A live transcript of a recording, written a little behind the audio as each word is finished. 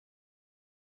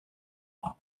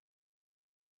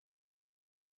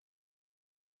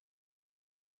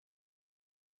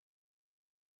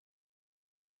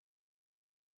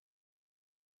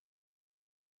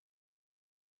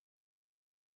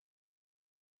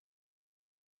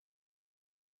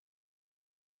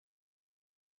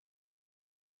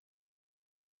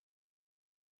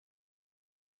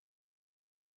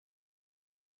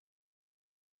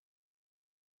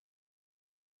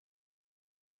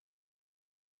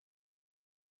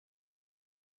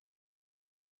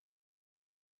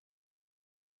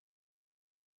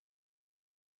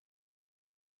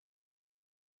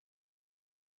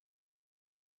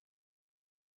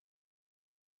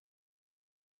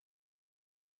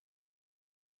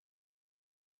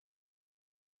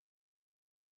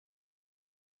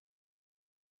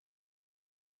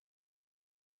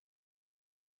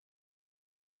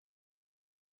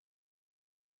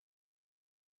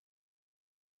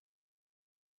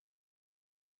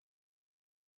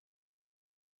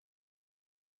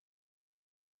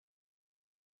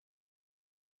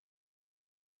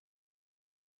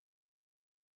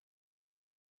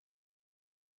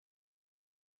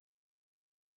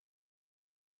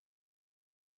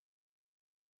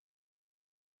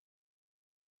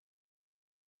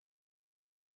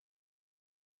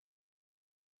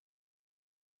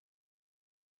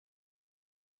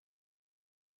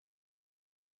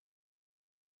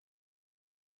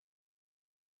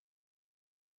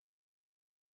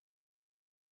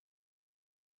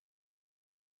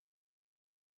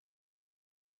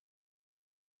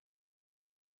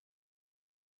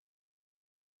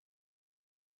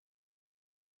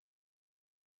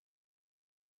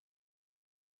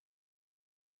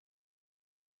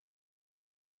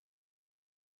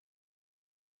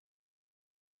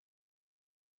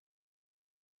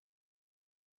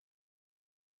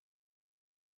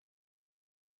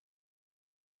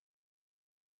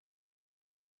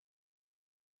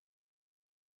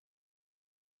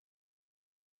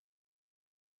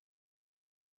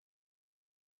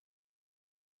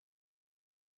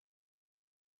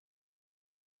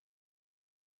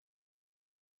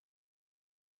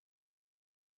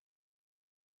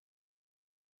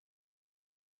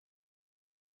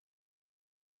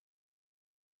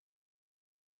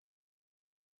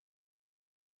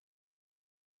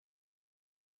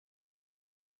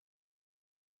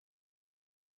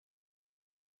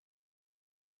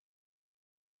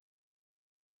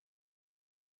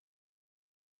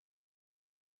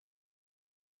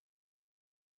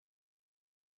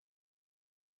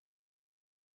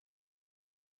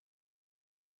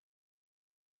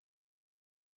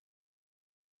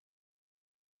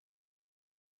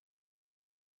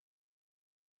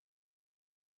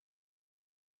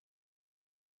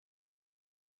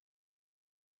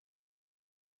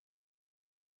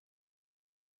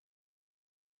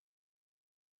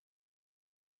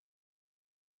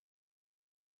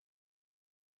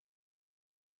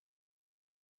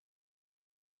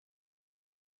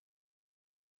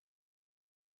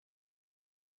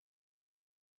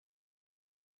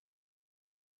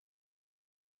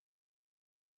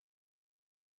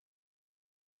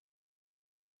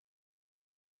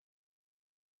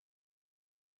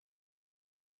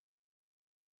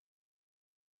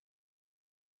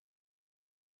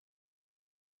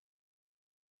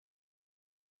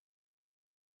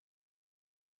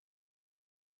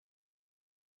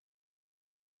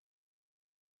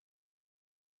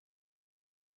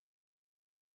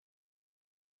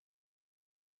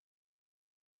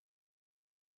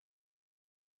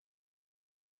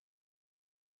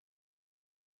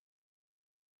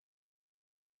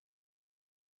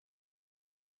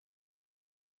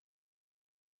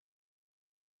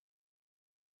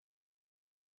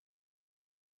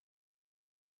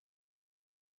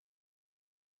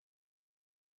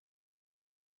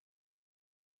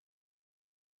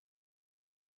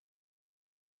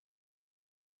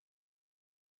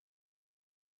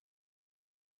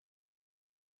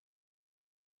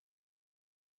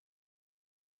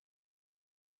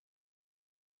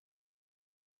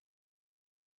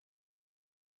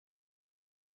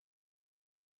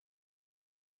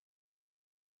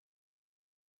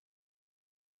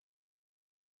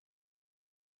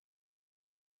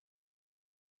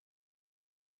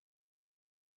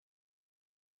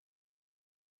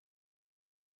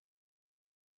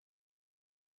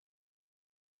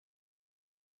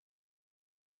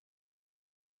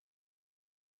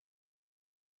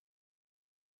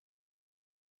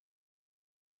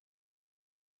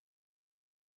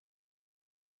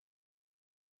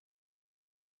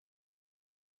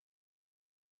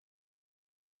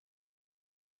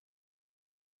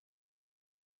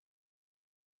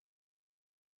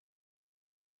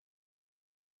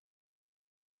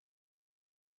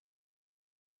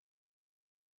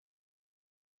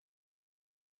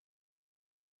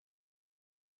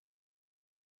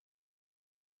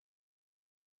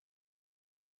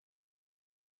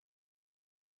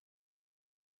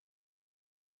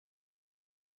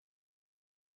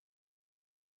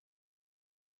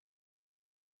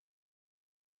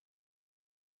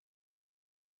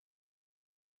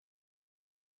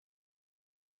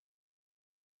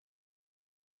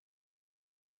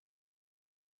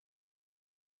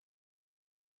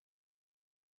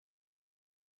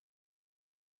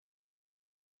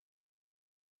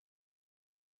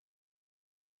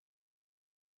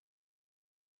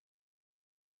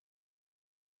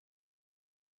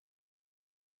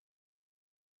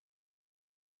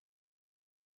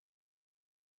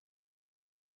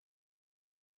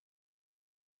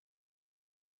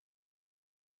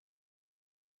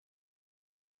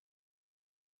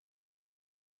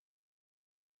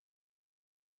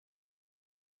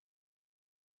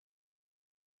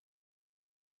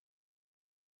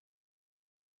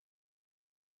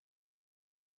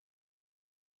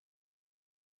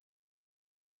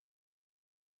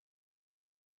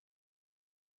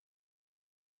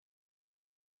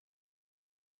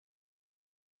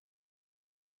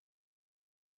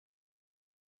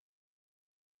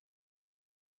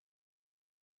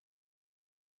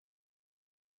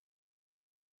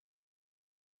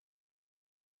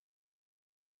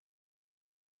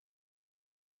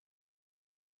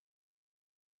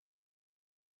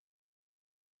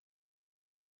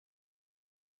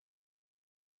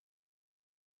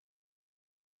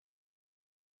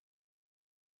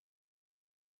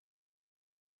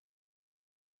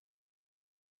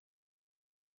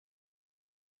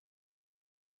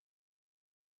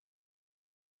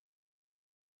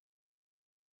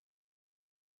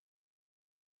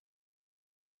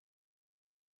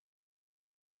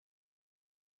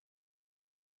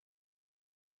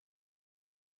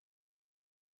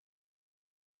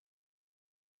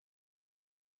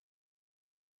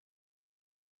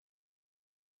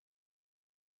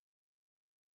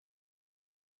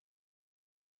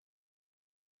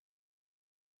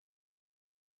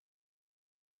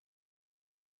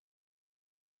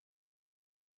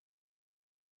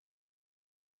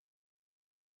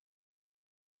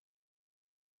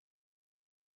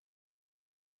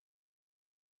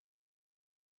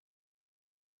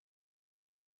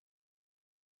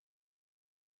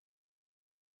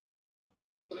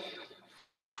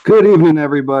Good evening,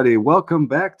 everybody. Welcome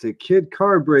back to Kid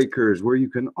Card Breakers, where you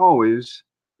can always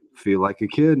feel like a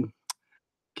kid.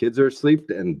 Kids are asleep,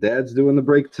 and Dad's doing the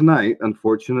break tonight,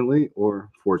 unfortunately,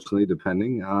 or fortunately,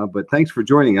 depending. But thanks for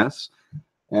joining us,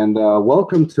 and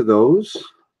welcome to those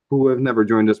who have never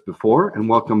joined us before, and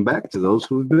welcome back to those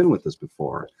who have been with us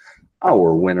before.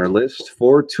 Our winner list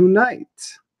for tonight: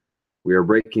 we are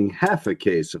breaking half a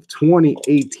case of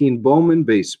 2018 Bowman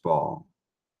baseball.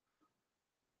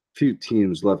 Few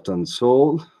teams left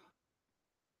unsold.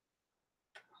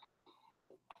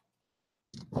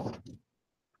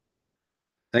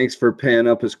 Thanks for paying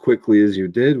up as quickly as you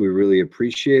did. We really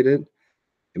appreciate it.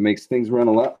 It makes things run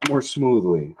a lot more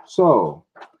smoothly. So,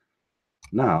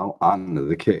 now on to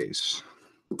the case.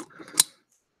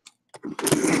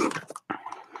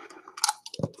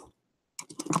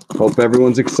 Hope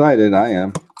everyone's excited. I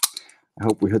am. I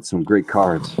hope we hit some great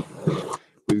cards.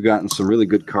 We've gotten some really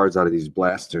good cards out of these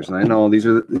blasters, and I know these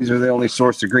are the only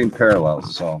source of green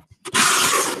parallels. So,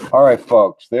 all right,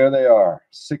 folks, there they are.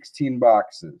 16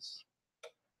 boxes.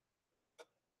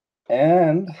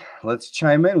 And let's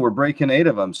chime in. We're breaking 8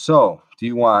 of them. So, do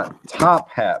you want top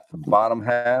half, bottom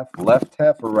half, left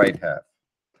half, or right half?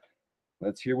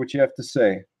 Let's hear what you have to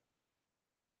say.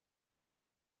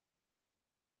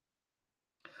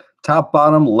 Top,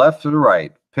 bottom, left, or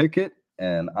right. Pick it,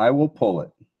 and I will pull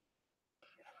it.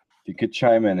 You could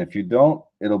chime in. If you don't,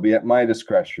 it'll be at my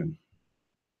discretion.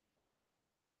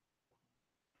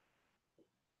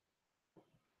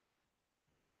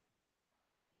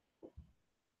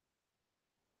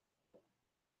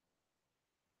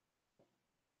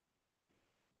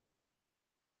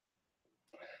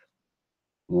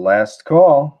 Last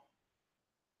call.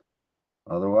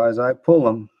 Otherwise, I pull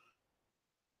them.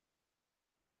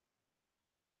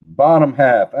 Bottom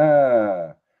half.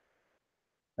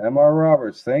 M.R.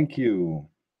 Roberts, thank you.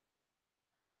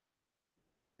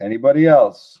 Anybody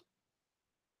else?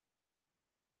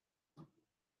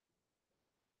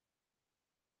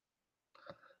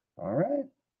 All right.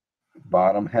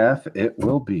 Bottom half it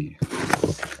will be.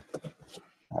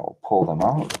 I will pull them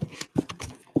out.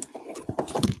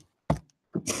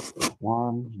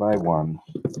 One by one.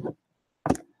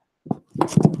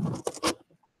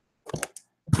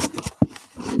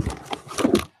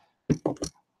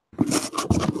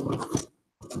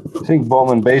 I think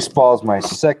Bowman baseball is my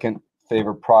second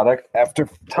favorite product after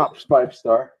Topps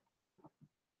 5-star.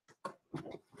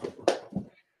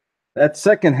 That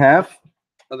second half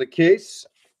of the case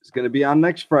is going to be on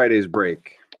next Friday's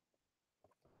break.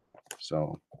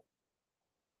 So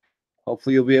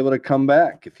hopefully you'll be able to come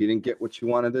back if you didn't get what you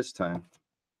wanted this time.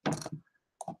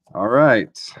 All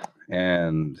right.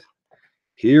 And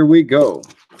here we go.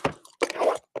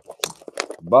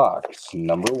 Box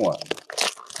number 1.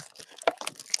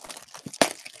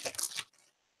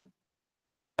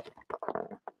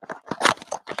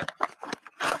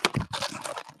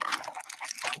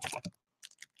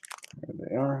 There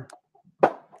they are.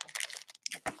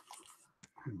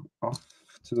 Off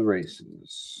to the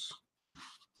races.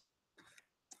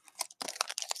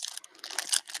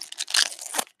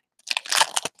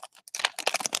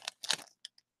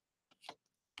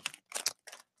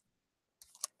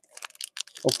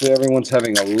 Hopefully everyone's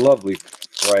having a lovely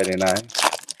Friday night.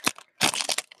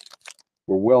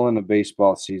 We're well into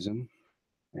baseball season,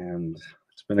 and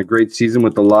it's been a great season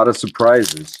with a lot of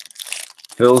surprises.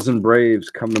 Phils and Braves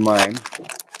come to mind.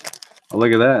 Oh,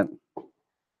 look at that.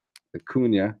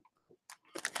 Acuna.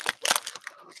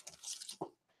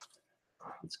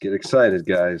 Let's get excited,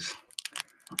 guys.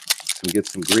 Get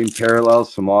some green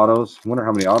parallels, some autos. I wonder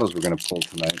how many autos we're going to pull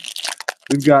tonight.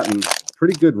 We've gotten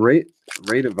pretty good rate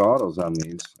of autos on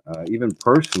these, even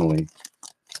personally.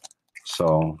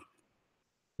 So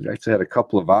we actually had a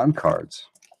couple of on cards.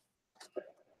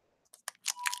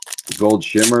 Gold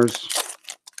shimmers,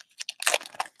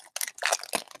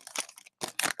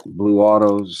 blue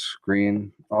autos,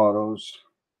 green autos.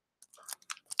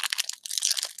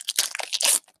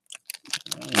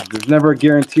 There's never a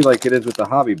guarantee like it is with the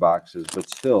hobby boxes, but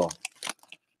still,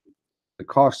 the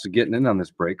cost of getting in on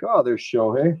this break. Oh, there's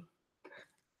Shohei.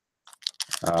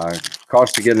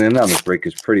 Cost of getting in on this break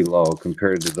is pretty low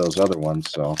compared to those other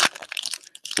ones, so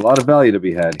a lot of value to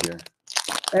be had here.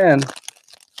 And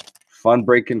fun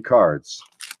breaking cards.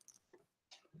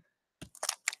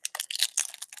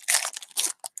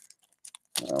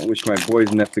 I wish my boys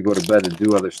didn't have to go to bed and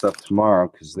do other stuff tomorrow,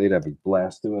 because they'd have a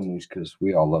blast doing these, because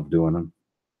we all love doing them.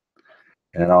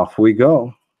 And off we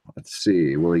go. Let's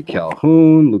see. Willie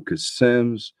Calhoun, Lucas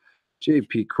Sims,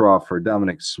 J.P. Crawford,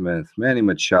 Dominic Smith, Manny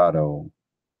Machado,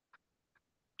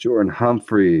 Jordan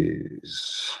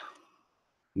Humphreys,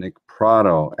 Nick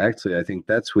Prado. Actually, I think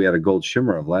that's who we had a gold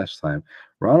shimmer of last time.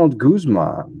 Ronald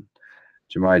Guzman,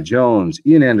 Jemai Jones,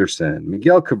 Ian Anderson,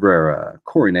 Miguel Cabrera,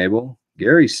 Corey Nabel,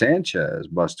 Gary Sanchez,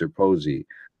 Buster Posey,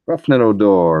 Ruffnet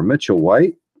Odor, Mitchell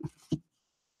White,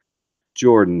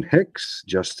 Jordan Hicks,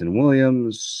 Justin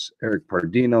Williams, Eric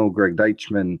Pardino, Greg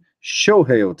Deichman,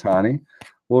 Shohei Ohtani.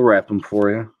 We'll wrap them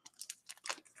for you.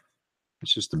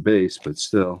 It's just a base, but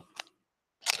still.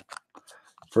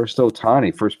 First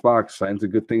Ohtani, first box, signs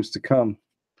of good things to come.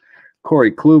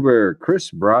 Corey Kluber,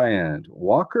 Chris Bryant,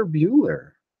 Walker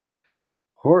Buehler,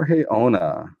 Jorge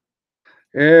Ona.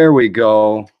 There we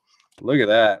go. Look at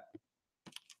that.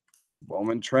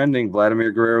 Bowman trending,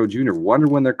 Vladimir Guerrero Jr. Wonder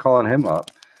when they're calling him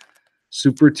up.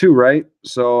 Super 2, right?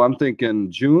 So I'm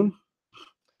thinking June.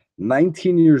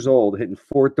 19 years old, hitting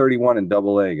 431 in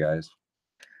Double-A, guys.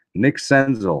 Nick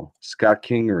Senzel, Scott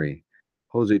Kingery,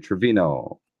 Jose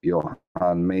Trevino, Johan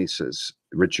Maces,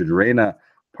 Richard Reyna,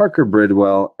 Parker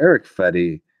Bridwell, Eric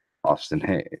Fetty, Austin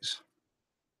Hayes.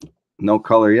 No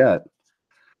color yet,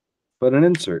 but an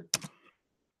insert.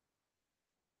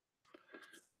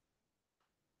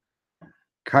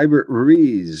 Kybert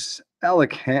Ruiz,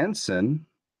 Alec Hansen,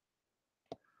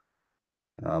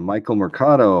 Michael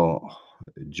Mercado,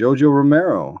 Jojo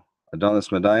Romero,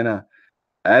 Adonis Medina,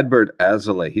 Adbert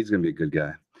Azale. He's going to be a good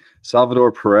guy.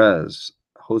 Salvador Perez,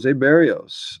 Jose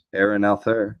Barrios, Aaron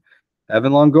Alther,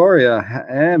 Evan Longoria,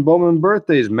 and Bowman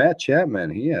birthdays, Matt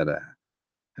Chapman. He had a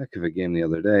heck of a game the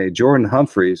other day. Jordan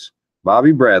Humphreys,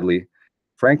 Bobby Bradley,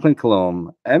 Franklin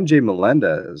Colomb, MJ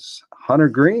Melendez, Hunter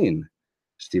Green,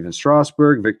 Steven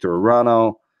Strasburg, Victor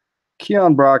Arano,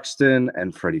 Keon Broxton,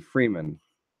 and Freddie Freeman.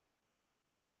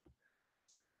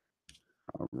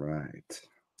 All right.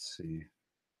 Let's see.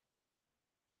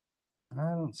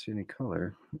 I don't see any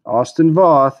color. Austin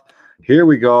Voth. Here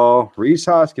we go. Rhys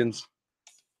Hoskins.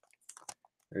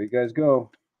 There you guys go.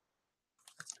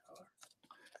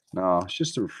 No, it's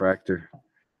just a refractor.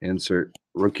 Insert.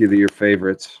 Rookie of the Year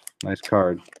favorites. Nice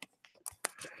card.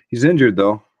 He's injured,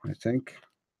 though, I think.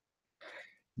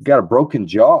 Got a broken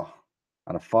jaw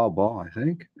on a foul ball, I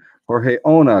think. Jorge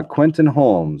Ona, Quentin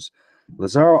Holmes,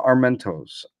 Lazaro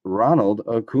Armentos, Ronald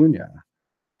Acuna,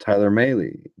 Tyler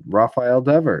Mahle, Rafael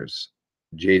Devers,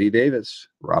 J.D. Davis,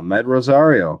 Rahmed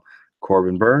Rosario,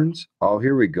 Corbin Burns. Oh,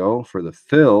 here we go for the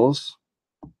Phils.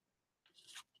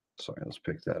 Sorry, let's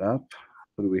pick that up.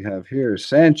 What do we have here?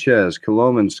 Sanchez,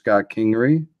 Coloman, Scott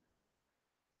Kingery,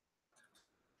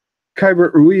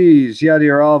 Kybert Ruiz,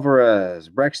 Yadier Alvarez,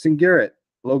 Braxton Garrett,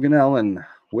 Logan Allen,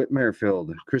 Whit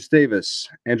Merrifield, Chris Davis,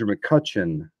 Andrew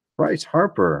McCutcheon, Bryce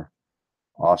Harper,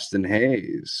 Austin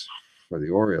Hayes for the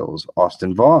Orioles,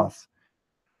 Austin Voth,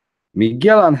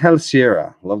 Miguel Angel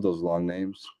Sierra, love those long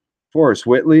names, Forrest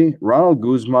Whitley, Ronald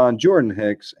Guzman, Jordan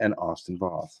Hicks, and Austin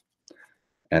Voth.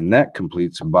 And that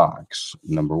completes box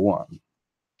number 1.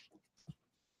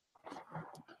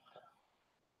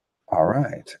 All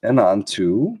right, and on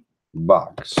to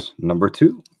box number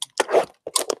 2.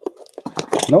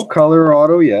 No color or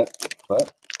auto yet,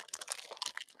 but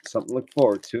something to look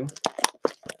forward to.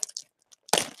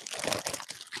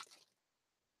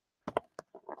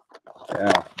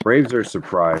 Yeah, Braves are a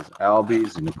surprise.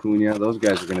 Albies and Acuna, those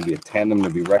guys are going to be a tandem to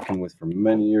be reckoned with for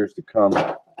many years to come.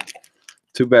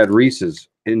 Too bad Rhys is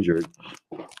injured.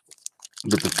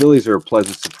 But the Phillies are a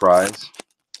pleasant surprise.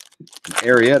 And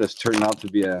Arrieta's turned out to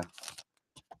be a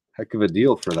heck of a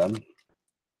deal for them.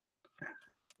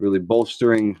 Really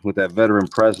bolstering with that veteran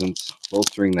presence,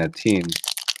 bolstering that team.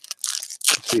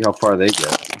 Let's see how far they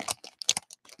get.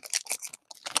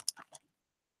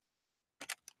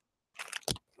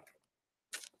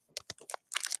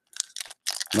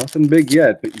 Nothing big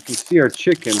yet, but you can see our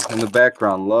chicken in the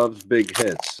background loves big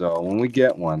hits. So when we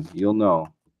get one, you'll know.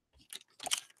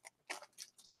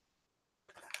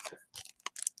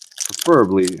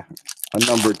 Preferably a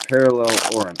numbered parallel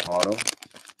or an auto.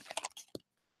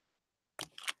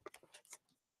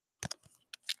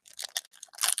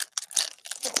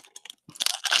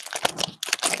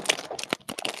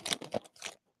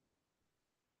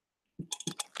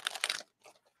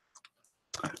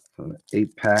 So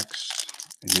 8 packs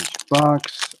in each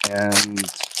box and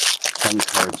 10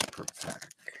 cards per pack.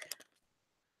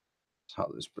 That's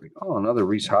how this break. Oh, another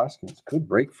Rhys Hoskins. Good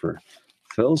break for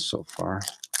Phil so far,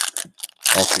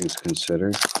 all things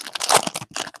considered.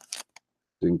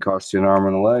 Didn't cost you an arm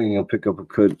and a leg, and you'll pick up a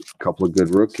couple of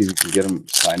good rookies. You can get them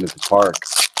signed at the park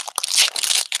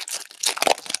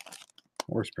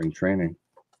or spring training.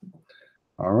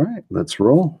 All right, let's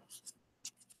roll.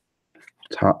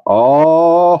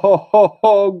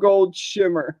 Oh, gold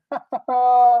shimmer.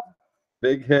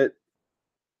 Big hit.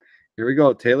 Here we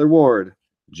go. Taylor Ward,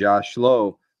 Josh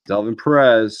Lowe, Delvin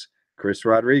Perez, Chris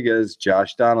Rodriguez,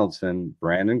 Josh Donaldson,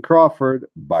 Brandon Crawford,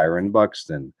 Byron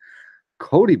Buxton,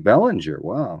 Cody Bellinger,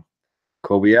 wow,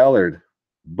 Kobe Allard,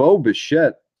 Bo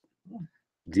Bichette,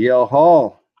 DL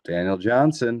Hall, Daniel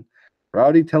Johnson,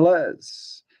 Rowdy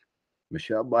Tellez,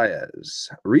 Michelle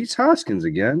Baez, Reese Hoskins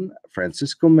again,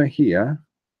 Francisco Mejia,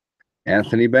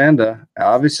 Anthony Banda,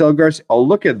 Avisel Garcia. Oh,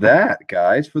 look at that,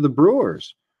 guys, for the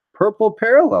Brewers. Purple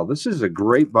parallel. This is a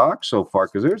great box so far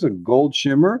because there's a gold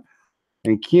shimmer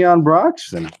and Keon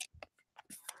Broxton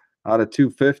out of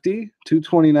 250,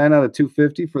 229 out of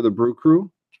 250 for the Brew Crew.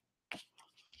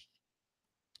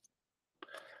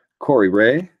 Corey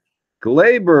Ray,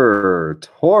 Glaber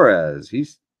Torres.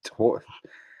 He's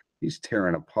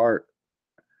tearing apart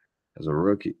as a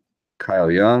rookie. Kyle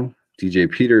Young, DJ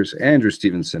Peters, Andrew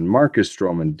Stevenson, Marcus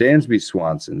Stroman, Dansby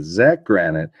Swanson, Zach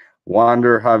Granite,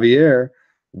 Wander Javier,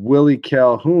 Willie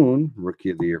Calhoun,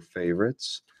 Rookie of the Year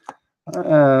favorites.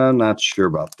 I'm not sure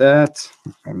about that.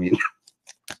 I mean,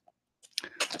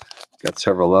 got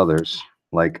several others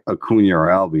like Acuna or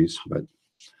Albies, but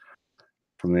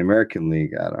from the American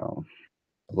League, I don't know.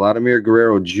 Vladimir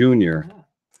Guerrero Jr.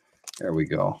 There we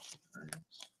go.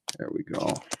 There we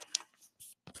go.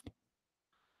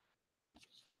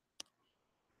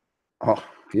 Oh,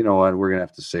 you know what? We're going to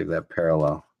have to save that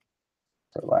parallel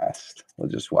for last. We'll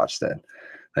just watch that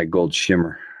gold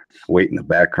shimmer wait in the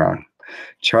background.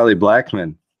 Charlie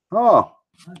Blackmon. Oh,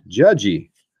 Judgy.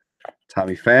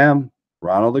 Tommy Pham.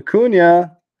 Ronald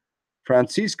Acuna.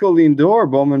 Francisco Lindor.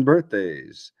 Bowman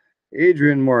birthdays.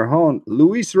 Adrian Morjon.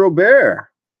 Luis Robert.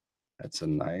 That's a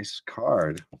nice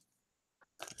card.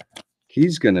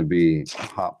 He's going to be a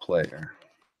hot player.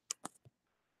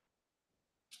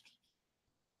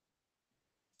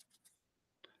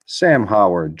 Sam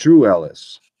Howard, Drew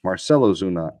Ellis, Marcelo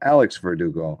Zuna, Alex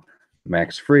Verdugo,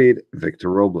 Max Fried, Victor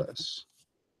Robles.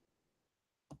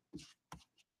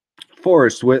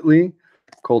 Forrest Whitley,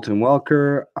 Colton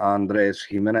Welker, Andres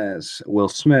Jimenez, Will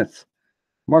Smith,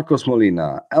 Marcos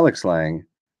Molina, Alex Lang,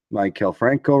 Michael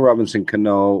Franco, Robinson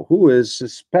Cano, who is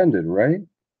suspended, right?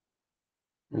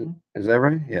 Mm-hmm. Is that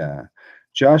right? Yeah.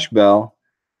 Josh Bell,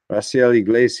 Raciel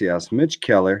Iglesias, Mitch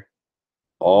Keller.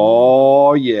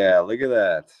 Oh, yeah. Look at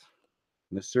that.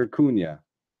 Mr. Acuna.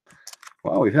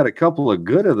 Wow, we've had a couple of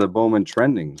good of the Bowman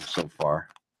trending so far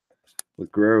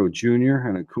with Guerrero Jr.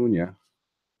 and Acuna.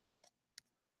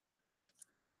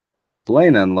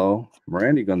 Blaine Enlow,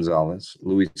 Randy Gonzalez,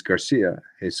 Luis Garcia,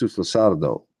 Jesus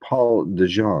Luzardo, Paul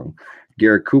DeJong,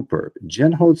 Garrett Cooper,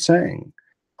 Jen-Ho Tseng,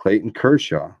 Clayton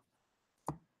Kershaw,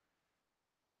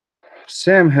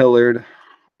 Sam Hillard,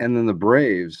 and then the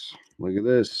Braves. Look at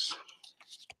this.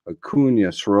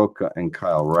 Acuna, Soroka, and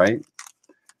Kyle Wright.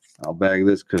 I'll bag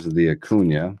this because of the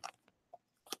Acuna.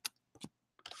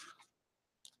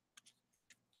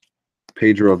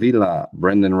 Pedro Villa,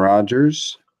 Brendan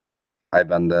Rodgers,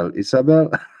 Ivandel Isabel,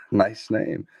 nice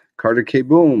name. Carter K.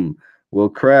 Boom, Will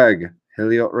Craig,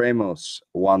 Heliot Ramos,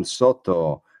 Juan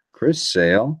Soto, Chris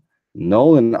Sale,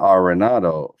 Nolan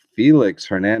Arenado, Felix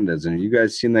Hernandez. And you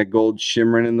guys seen that gold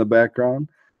shimmering in the background?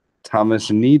 Thomas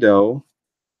Nido,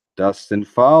 Dustin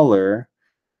Fowler,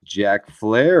 Jack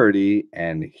Flaherty,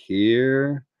 and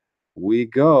here we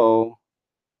go.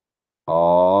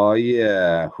 Oh,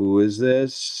 yeah. Who is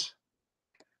this?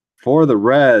 For the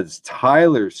Reds,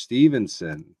 Tyler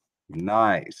Stevenson.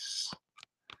 Nice.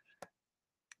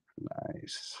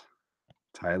 Nice.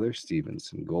 Tyler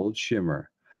Stevenson, gold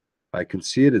shimmer. If I can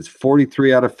see it, it's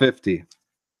 43 out of 50.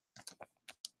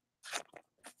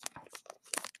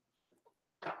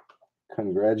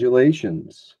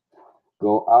 Congratulations.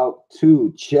 Go out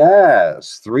to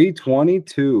Chaz,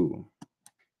 322.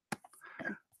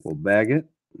 We'll bag it,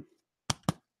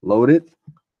 load it,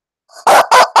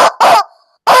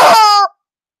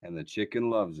 and the chicken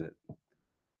loves it.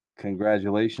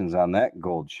 Congratulations on that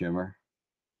gold shimmer.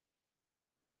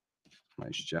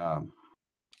 Nice job.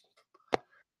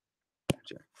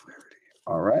 Jack Flaherty.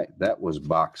 All right, that was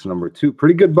box number 2.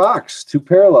 Pretty good box. 2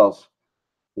 parallels.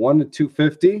 1 to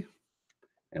 250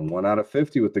 and 1 out of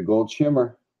 50 with the gold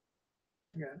shimmer.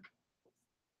 Yeah.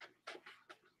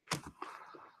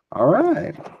 All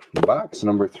right, box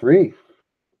number 3.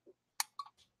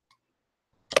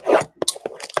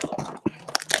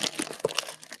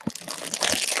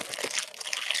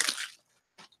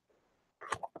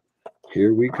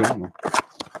 Here we go.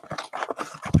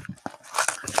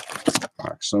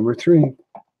 Box number 3.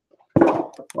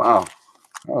 Wow,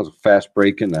 that was a fast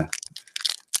break in the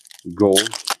gold.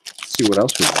 Let's see what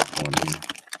else we got going here.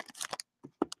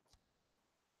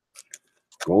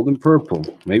 Gold and purple.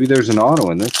 Maybe there's an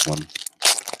auto in this one.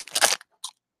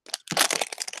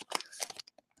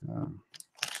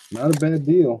 Not a bad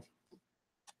deal.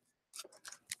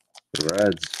 The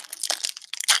Reds.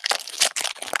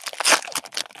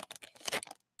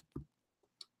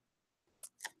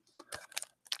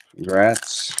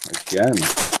 Congrats again.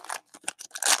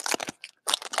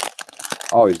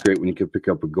 Always great when you can pick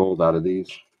up a gold out of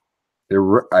these.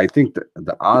 I think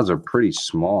the odds are pretty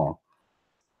small.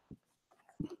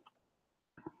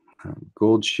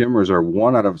 Gold shimmers are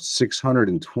 1 out of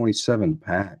 627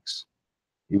 packs.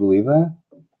 You believe that?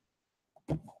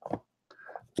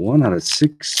 1 out of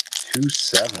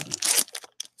 627.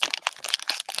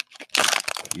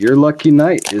 Your lucky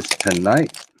night is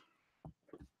tonight.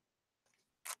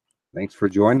 Thanks for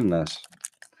joining us.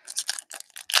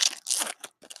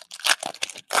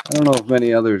 I don't know if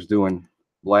many others doing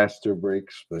blaster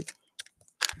breaks, but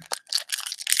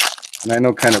and I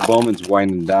know kind of Bowman's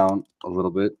winding down a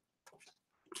little bit.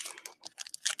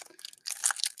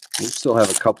 We still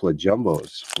have a couple of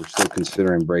jumbos we're still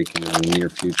considering breaking in the near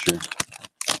future.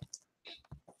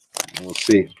 We'll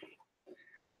see.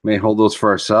 May hold those for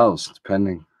ourselves,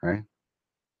 depending, right?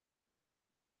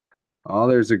 Oh,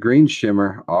 there's a green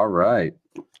shimmer. All right.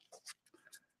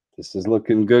 This is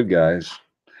looking good, guys.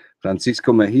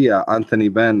 Francisco Mejia, Anthony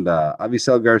Banda,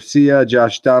 Avisel Garcia,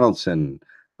 Josh Donaldson,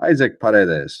 Isaac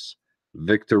Paredes,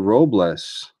 Victor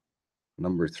Robles,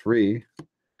 number 3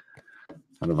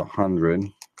 out of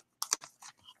 100.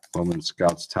 Bowman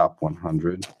Scouts top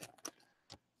 100.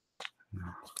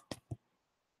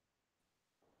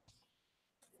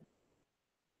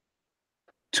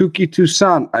 Tuki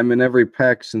Toussaint, I'm in every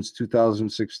pack since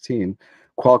 2016.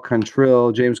 Qual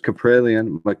Contrill, James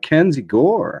Caprelian, Mackenzie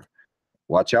Gore.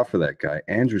 Watch out for that guy.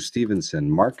 Andrew Stevenson,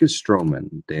 Marcus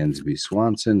Stroman, Dansby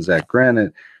Swanson, Zach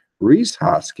Granite, Reese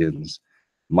Hoskins,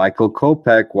 Michael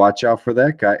Kopech. Watch out for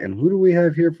that guy. And who do we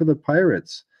have here for the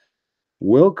Pirates?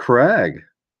 Will Craig.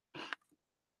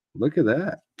 Look at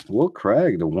that. Will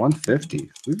Craig, the 150.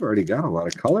 We've already got a lot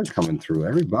of color coming through.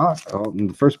 Every box. Oh,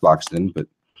 the first box didn't, but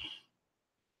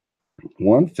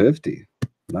 150.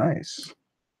 Nice.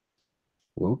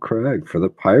 Will Craig for the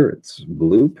Pirates.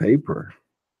 Blue paper.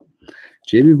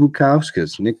 J.B.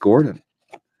 Bukowskis, Nick Gordon,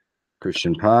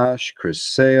 Christian Pash, Chris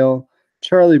Sale,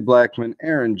 Charlie Blackmon,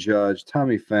 Aaron Judge,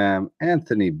 Tommy Pham,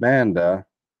 Anthony Banda,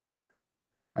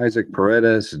 Isaac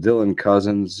Paredes, Dylan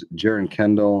Cousins, Jaron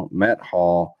Kendall, Matt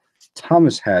Hall,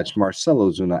 Thomas Hatch,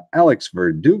 Marcelo Zuna, Alex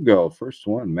Verdugo, first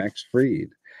one, Max Fried,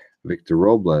 Victor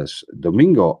Robles,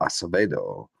 Domingo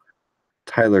Acevedo,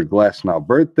 Tyler Glasnow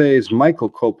birthdays,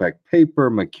 Michael Kopech paper,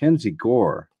 Mackenzie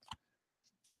Gore,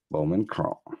 Bowman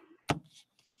Chrome.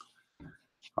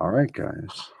 All right,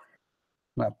 guys.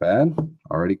 Not bad.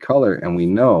 Already color, and we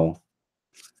know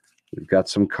we've got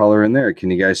some color in there.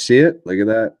 Can you guys see it? Look at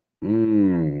that.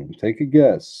 Take a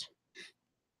guess.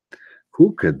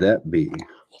 Who could that be?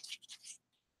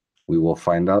 We will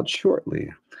find out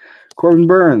shortly. Corbin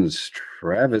Burns,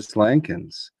 Travis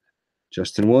Lankins,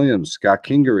 Justin Williams, Scott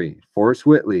Kingery, Forrest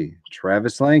Whitley,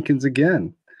 Travis Lankins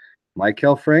again,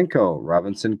 Michael Franco,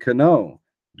 Robinson Cano,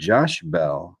 Josh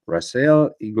Bell,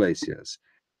 Rafael Iglesias,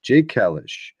 Jay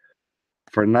Kalish,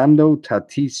 Fernando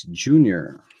Tatis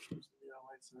Jr.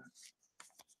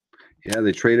 Yeah,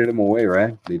 they traded him away,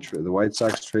 right? The White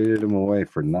Sox traded him away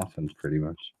for nothing, pretty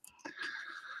much.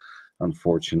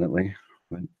 Unfortunately,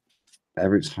 but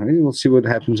we'll see what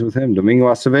happens with him. Domingo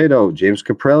Acevedo, James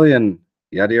Caprelian,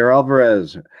 Yadier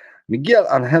Alvarez, Miguel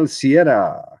Angel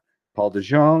Sierra, Paul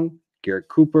DeJong, Garrett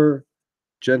Cooper,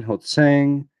 Jen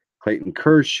Ho-Tsang, Clayton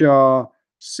Kershaw,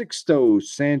 Sixto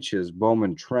Sanchez,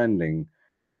 Bowman trending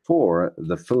for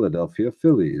the Philadelphia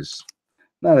Phillies.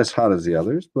 Not as hot as the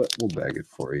others, but we'll bag it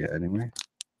for you anyway.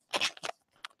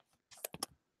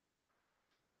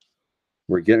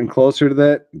 We're getting closer to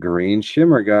that green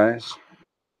shimmer, guys.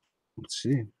 Let's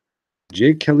see.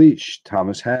 Jake Kalish,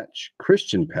 Thomas Hatch,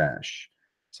 Christian Pash.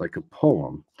 It's like a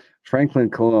poem. Franklin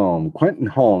Colomb, Quentin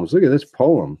Holmes. Look at this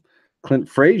poem. Clint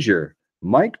Frazier,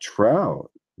 Mike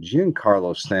Trout,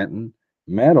 Giancarlo Stanton,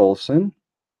 Matt Olson,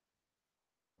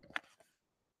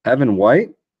 Evan White,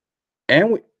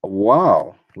 and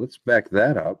wow, let's back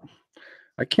that up.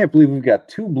 I can't believe we've got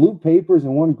 2 blue papers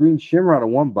and 1 green shimmer out of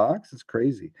 1 box. It's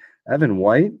crazy. Evan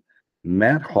White,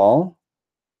 Matt Hall,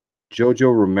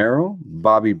 Jojo Romero,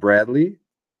 Bobby Bradley,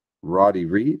 Roddy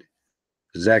Reed,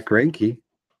 Zach Greinke,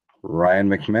 Ryan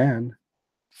McMahon,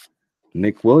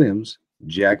 Nick Williams,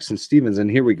 Jackson Stevens.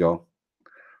 And here we go.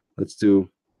 Let's do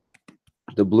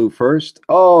the blue first.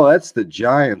 Oh, that's the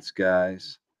Giants,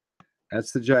 guys.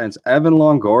 That's the Giants. Evan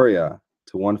Longoria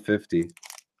to 150.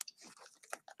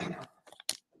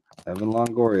 Evan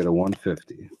Longoria to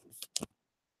 150.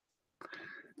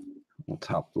 We'll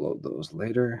top load those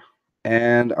later.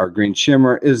 And our green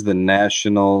shimmer is the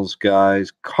Nationals,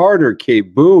 guys. Carter K.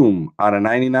 Boom out of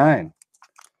 99.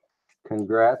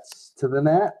 Congrats to the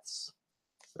Nats.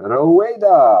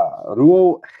 Rueda.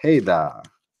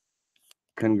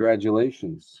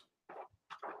 Congratulations.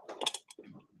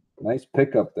 Nice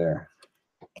pickup there.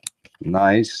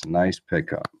 Nice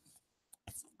pickup.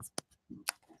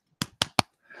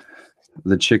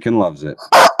 The chicken loves it.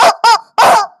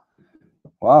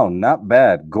 Wow, not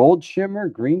bad. Gold shimmer,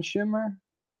 green shimmer.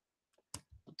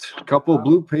 A couple of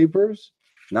blue papers.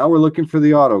 Now we're looking for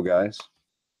the auto, guys.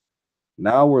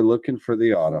 Now we're looking for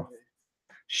the auto.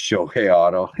 Shohei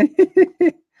auto.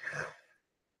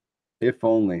 If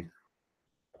only.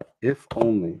 If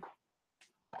only.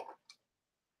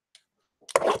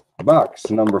 Box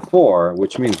number 4,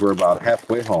 which means we're about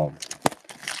halfway home.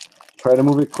 Try to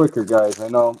move it quicker, guys. I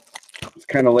know it's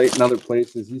kind of late in other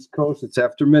places. East Coast, it's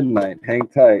after midnight. Hang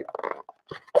tight.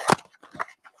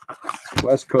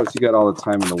 West Coast, you got all the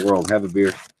time in the world. Have a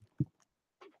beer.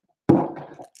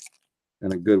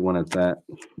 And a good one at that.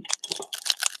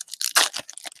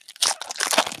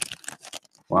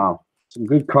 Wow. Some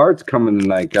good cards coming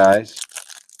tonight, guys.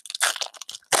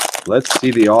 Let's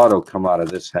see the auto come out of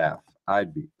this half.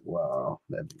 Wow,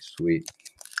 that'd be sweet.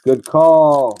 Good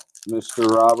call, Mr.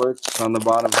 Roberts, on the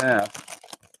bottom half.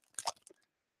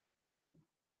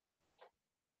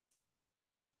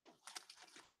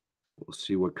 We'll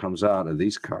see what comes out of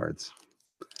these cards.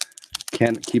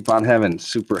 Can't keep on having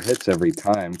super hits every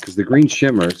time because the green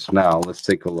shimmers. Now, let's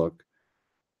take a look.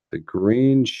 The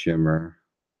green shimmer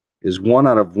is 1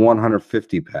 out of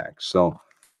 150 packs. So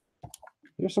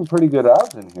there's some pretty good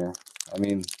odds in here. I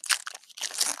mean,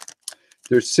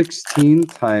 there's 16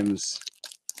 times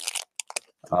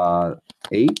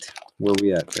 8. Where are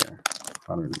we at there?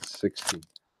 160.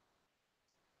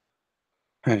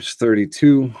 There's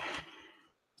 32.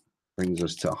 Brings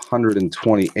us to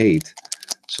 128.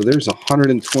 So there's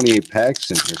 128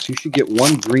 packs in here. So you should get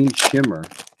 1 green shimmer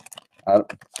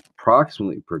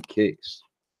approximately per case.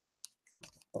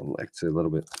 I'd like to say a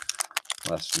little bit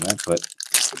less than that, but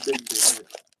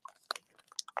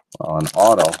well, an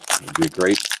auto would be a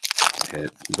great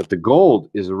hit. But the gold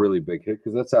is a really big hit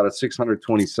because that's out of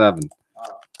 627.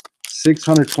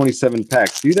 627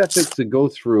 packs. You'd have to go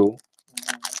through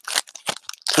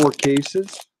 4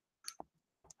 cases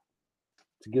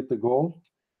to get the gold.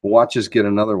 Watch us get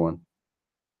another one.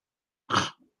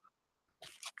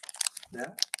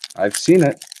 Yeah, I've seen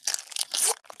it.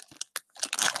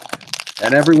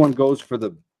 And everyone goes for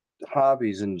the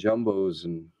hobbies and jumbos,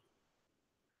 and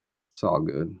it's all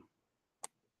good.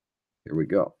 Here we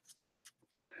go.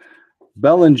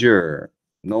 Bellinger,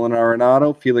 Nolan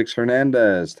Arenado, Felix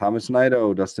Hernandez, Thomas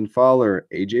Nido, Dustin Fowler,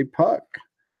 AJ Puck,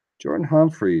 Jordan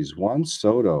Humphreys, Juan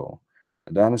Soto,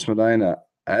 Adonis Medina,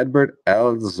 Adbert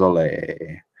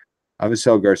Alzolay,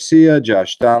 Avisel Garcia,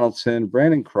 Josh Donaldson,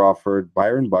 Brandon Crawford,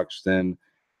 Byron Buxton,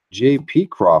 J.P.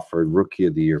 Crawford, Rookie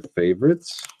of the Year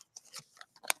favorites.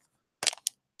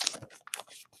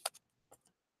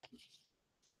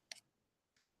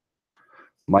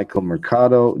 Michael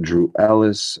Mercado, Drew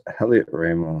Ellis, Elliot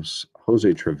Ramos,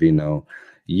 Jose Trevino,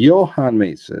 Johan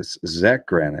Maces, Zach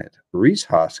Granite, Reese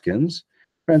Hoskins,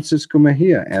 Francisco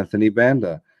Mejia, Anthony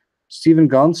Banda, Steven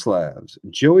Gonsalves,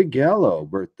 Joey Gallo,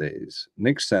 birthdays,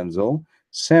 Nick Senzel,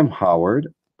 Sam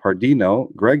Howard, Pardino,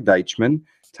 Greg Deichman,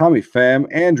 Tommy Pham,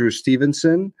 Andrew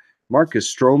Stevenson,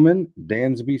 Marcus Stroman,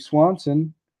 Dansby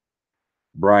Swanson,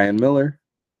 Brian Miller,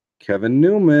 Kevin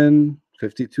Newman,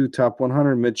 52 top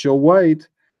 100, Mitchell White,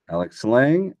 Alex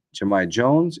Lang, Jemai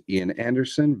Jones, Ian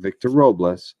Anderson, Victor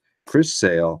Robles, Chris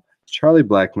Sale, Charlie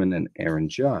Blackmon, and Aaron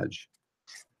Judge.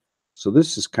 So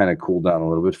this has kind of cooled down a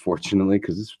little bit, fortunately,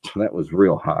 because that was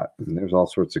real hot. And there's all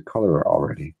sorts of color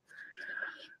already.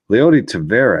 Leody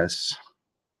Taveras.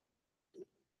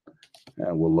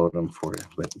 We'll load them for you.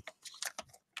 But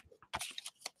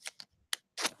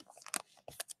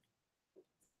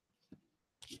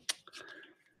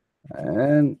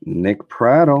and Nick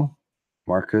Prattle,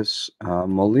 Marcus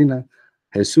Molina,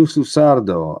 Jesus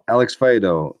Usardo, Alex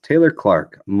Faido, Taylor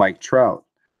Clark, Mike Trout,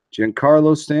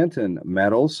 Giancarlo Stanton,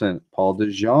 Matt Olson, Paul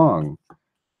DeJong,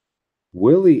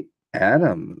 Willie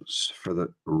Adams for the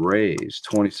Rays,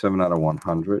 27 out of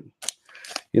 100.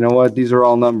 You know what? These are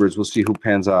all numbers. We'll see who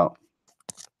pans out.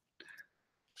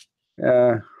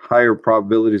 Higher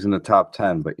probabilities in the top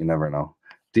 10, but you never know.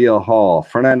 DL Hall,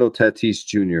 Fernando Tatis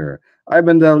Jr.,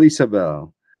 Ibandel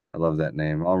Isabel. I love that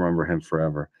name. I'll remember him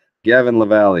forever. Gavin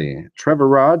Lavallee, Trevor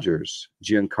Rogers,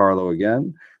 Giancarlo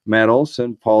again, Matt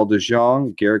Olson, Paul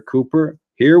DeJong, Garrett Cooper.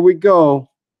 Here we go.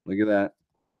 Look at that.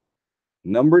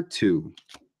 Number 2.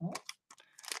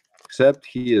 except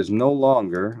he is no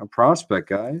longer a prospect,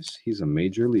 guys. He's a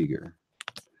major leaguer.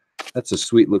 That's a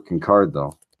sweet-looking card,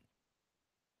 though.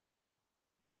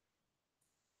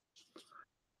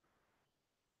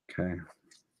 Okay.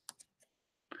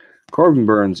 Corbin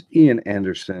Burns, Ian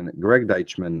Anderson, Greg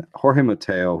Deichmann, Jorge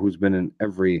Mateo, who's been in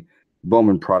every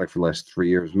Bowman product for the last 3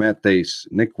 years, Matt Dace,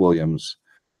 Nick Williams,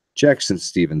 Jackson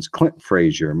Stevens, Clint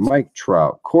Frazier, Mike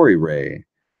Trout, Corey Ray.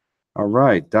 All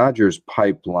right, Dodgers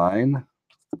pipeline.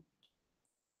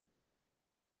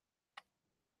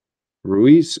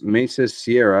 Ruiz, Mesa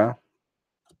Sierra,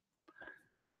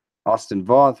 Austin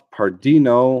Voth,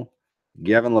 Pardino,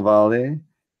 Gavin Lavalle,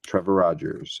 Trevor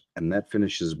Rogers. And that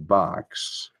finishes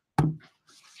box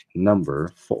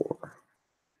number 4.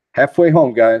 Halfway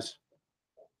home, guys.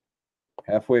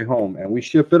 Halfway home. And we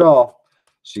ship it all.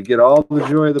 So you get all the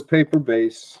joy of the paper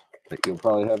base that you'll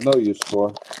probably have no use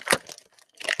for.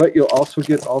 But you'll also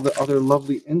get all the other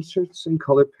lovely inserts and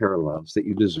color parallels that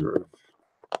you deserve.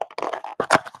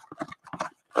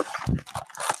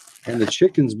 And the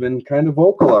chicken's been kind of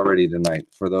vocal already tonight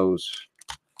for those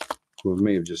who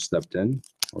may have just stepped in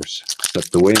or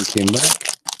stepped away and came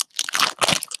back.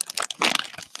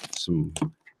 Some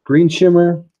green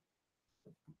shimmer.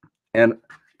 And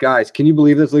guys, can you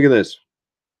believe this? Look at this.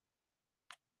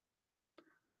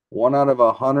 1 out of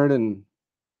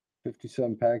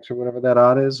 157 packs or whatever that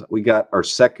odd is. We got our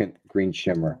second green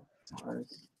shimmer.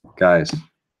 Guys,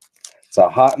 it's a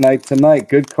hot night tonight.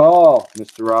 Good call,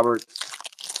 Mr. Roberts.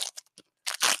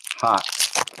 Hot.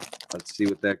 Let's see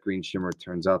what that green shimmer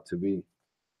turns out to be.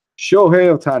 Shohei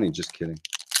Ohtani. Just kidding.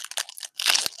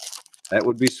 That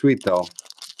would be sweet, though.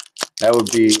 That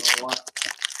would be...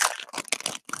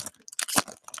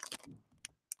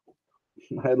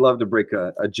 I'd love to break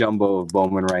a jumbo of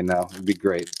Bowman right now. It'd be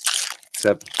great.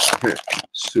 Except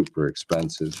super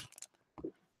expensive.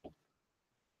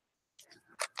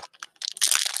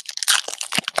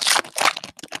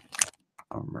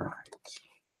 All right.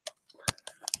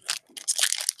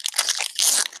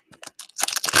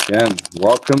 Again,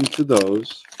 welcome to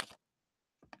those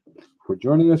who are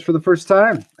joining us for the first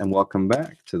time, and welcome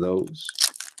back to those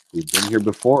who've been here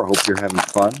before. I hope you're having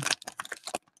fun.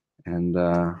 And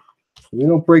we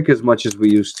don't break as much as we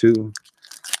used to.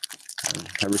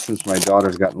 Ever since my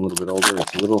daughter's gotten a little bit older,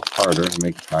 it's a little harder to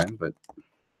make time, but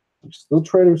we still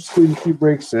try to squeeze a few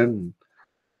breaks in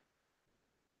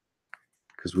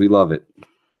because we love it.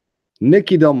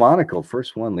 Nicky Delmonico,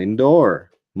 first one. Lindor,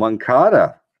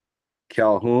 Moncada,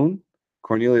 Calhoun,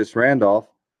 Cornelius Randolph,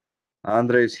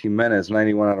 Andres Jimenez,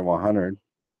 91 out of 100.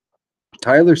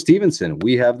 Tyler Stevenson,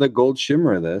 we have the gold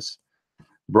shimmer of this.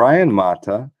 Brian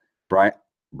Mata,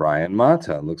 Brian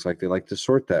Mata, looks like they like to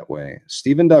sort that way.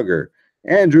 Steven Duggar,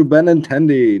 Andrew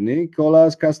Benintendi,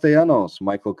 Nicolas Castellanos,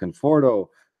 Michael Conforto,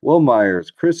 Will Myers,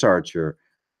 Chris Archer,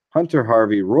 Hunter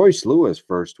Harvey, Royce Lewis,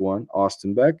 first one.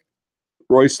 Austin Beck,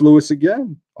 Royce Lewis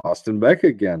again, Austin Beck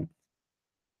again.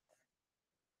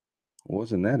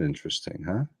 Wasn't that interesting,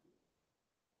 huh?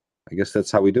 I guess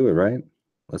that's how we do it, right?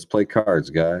 Let's play cards,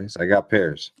 guys. I got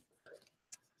pairs.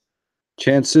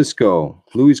 Chan Cisco,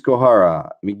 Luis Gohara,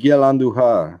 Miguel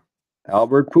Andujar,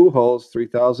 Albert Pujols,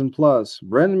 3,000 plus.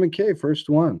 Brendan McKay, first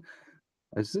one.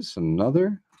 Is this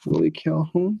another Willie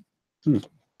Calhoun?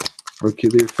 Rookie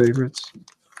of the year favorites?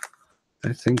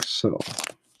 I think so.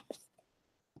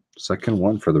 Second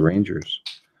one for the Rangers.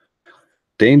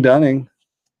 Dane Dunning,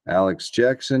 Alex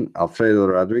Jackson, Alfredo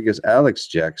Rodriguez, Alex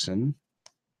Jackson.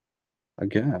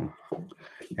 Again.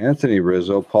 Anthony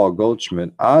Rizzo, Paul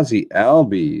Goldschmidt, Ozzie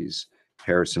Albies,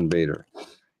 Harrison Bader.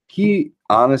 He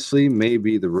honestly may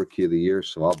be the rookie of the year,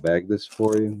 so I'll bag this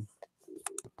for you.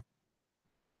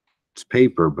 It's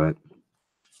paper, but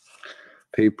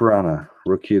paper on a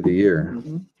rookie of the year.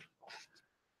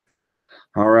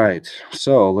 All right,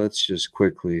 so let's just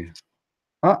quickly.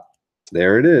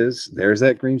 There it is. There's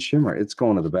that green shimmer. It's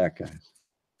going to the back, guys.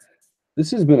 This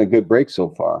has been a good break so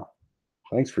far.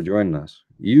 Thanks for joining us.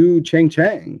 Yu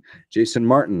Chang, Jason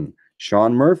Martin,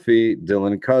 Sean Murphy,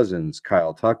 Dylan Cousins,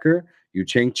 Kyle Tucker, Yu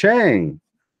Chang,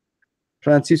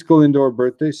 Francisco Lindor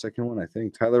birthday, second one, I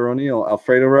think. Tyler O'Neill,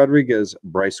 Alfredo Rodriguez,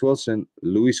 Bryce Wilson,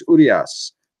 Luis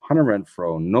Urias, Hunter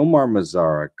Renfroe, Nomar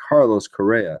Mazara, Carlos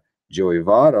Correa, Joey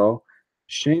Votto,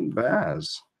 Shane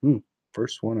Baz.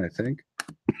 First one, I think.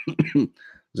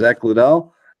 Zach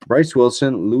Liddell, Bryce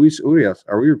Wilson, Luis Urias.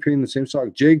 Are we repeating the same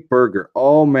song? Jake Berger.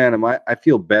 Oh, man, I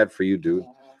feel bad for you, dude.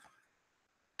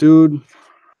 Dude,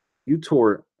 you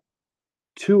tore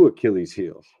 2 Achilles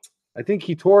heels. I think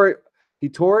he tore it. He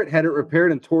tore it, had it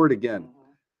repaired, and tore it again.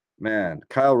 Man,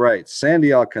 Kyle Wright,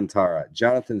 Sandy Alcantara,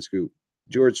 Jonathan Scoop,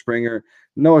 George Springer,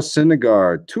 Noah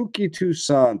Syndergaard, Tuki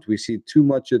Toussaint. We see too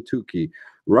much of Tuki.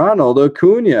 Ronald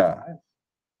Acuna.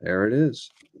 There it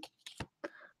is.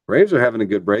 Braves are having a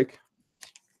good break.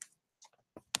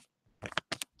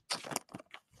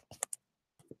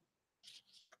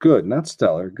 Good, not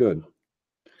stellar. Good.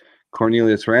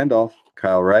 Cornelius Randolph,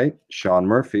 Kyle Wright, Sean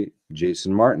Murphy,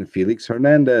 Jason Martin, Felix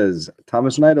Hernandez,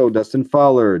 Thomas Naito, Dustin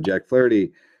Fowler, Jack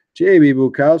Flaherty, J.B.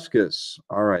 Bukauskas.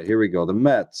 All right, here we go. The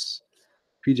Mets.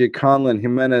 P.J. Conlon,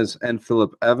 Jimenez, and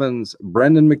Phillip Evans.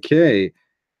 Brendan McKay.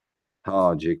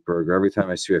 Oh, Jake Berger. Every time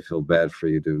I see you, I feel bad for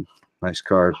you, dude. Nice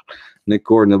card. Nick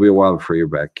Gordon, it'll be a while before you're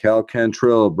back. Cal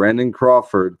Cantrell, Brandon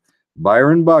Crawford,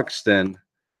 Byron Buxton,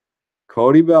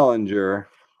 Cody Bellinger,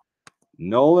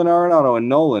 Nolan Arenado, and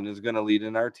Nolan is going to lead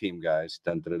in our team, guys.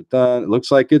 Dun, dun, dun, dun. It looks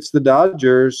like it's the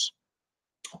Dodgers.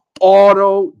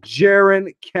 Auto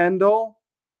Jaron Kendall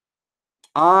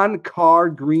on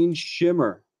card green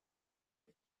shimmer.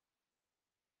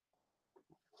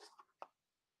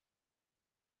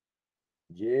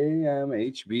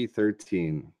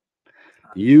 JMHB13.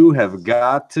 You have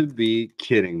got to be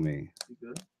kidding me.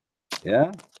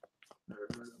 Yeah?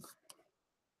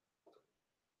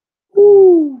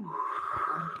 Woo.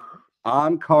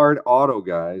 On card auto,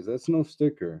 guys. That's no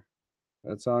sticker.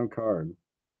 That's on card.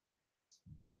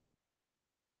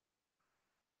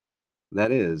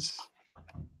 That is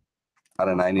out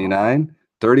of 99.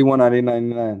 31 out of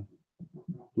 99.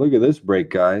 Look at this break,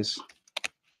 guys.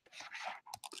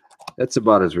 That's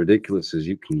about as ridiculous as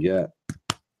you can get.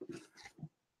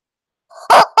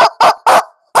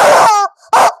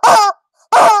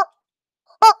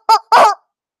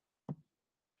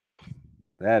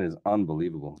 That is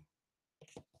unbelievable.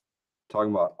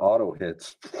 Talking about auto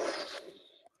hits.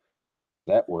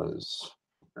 That was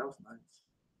nice.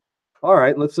 All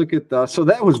right, let's look at the. So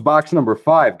that was box number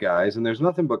 5, guys, and there's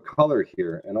nothing but color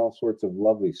here and all sorts of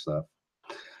lovely stuff.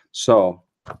 So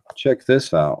check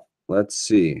this out. Let's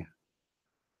see.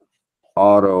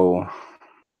 Auto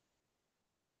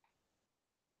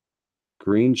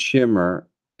green shimmer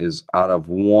is out of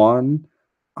 1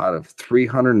 out of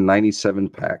 397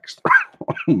 packs.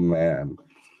 Oh, man.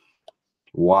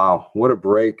 Wow, what a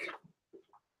break.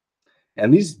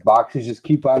 And these boxes just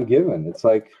keep on giving. It's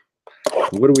like,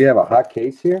 what do we have, a hot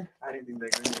case here? I didn't think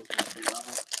that green was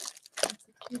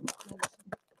going to be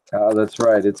on. Oh, that's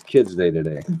right. It's Kids Day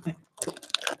today.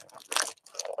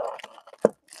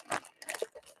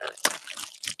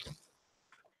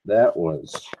 That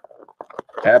was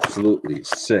absolutely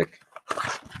sick.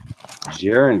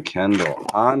 Jaron Kendall,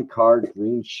 on-card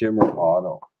green shimmer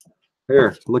auto.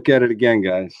 Here, look at it again,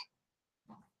 guys.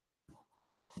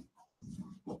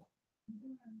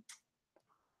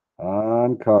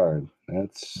 On card.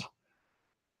 That's.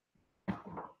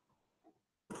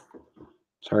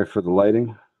 Sorry for the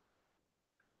lighting.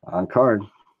 On card.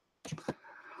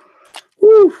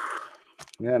 Woo!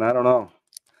 Man, I don't know.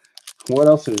 What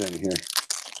else is in here?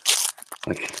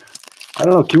 Like, I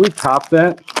don't know. Can we top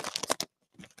that?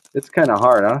 It's kind of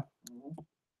hard, huh?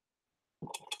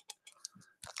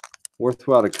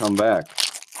 Worthwhile to come back.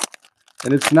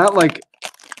 And it's not like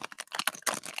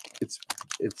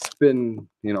it's been,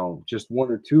 you know, just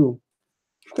 1 or 2.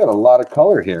 We've got a lot of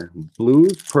color here. Blue,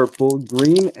 purple,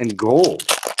 green, and gold.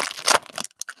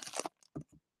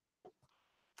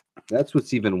 That's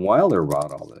what's even wilder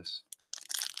about all this.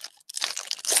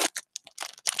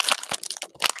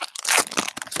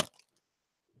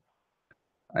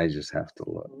 I just have to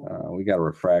look. We got a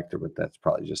refractor, but that's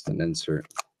probably just an insert.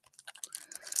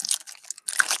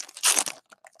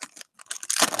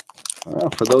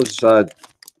 For those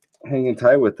hanging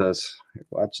tight with us,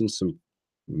 watching some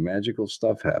magical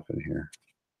stuff happen here.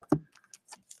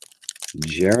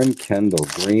 Jaron Kendall,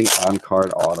 green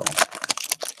on-card auto.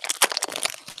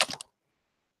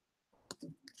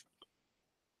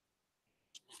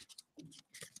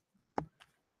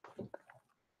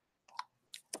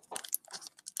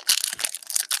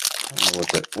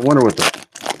 I wonder what the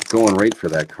going rate for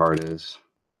that card is.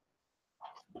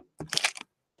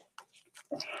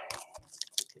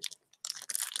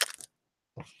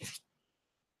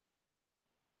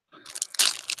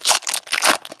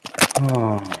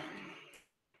 Oh,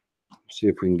 see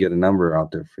if we can get a number out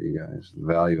there for you guys. The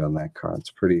value on that card. It's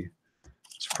pretty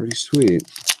sweet.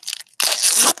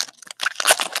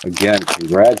 Again,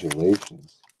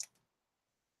 congratulations.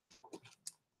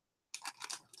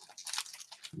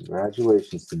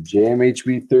 Congratulations to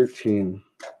JMHB13.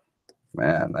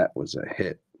 Man, that was a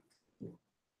hit.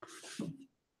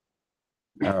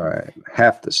 All right,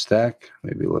 half the stack,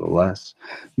 maybe a little less.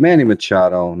 Manny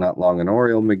Machado, not long an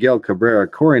Oriole. Miguel Cabrera,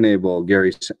 Corey Knebel,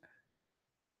 Gary.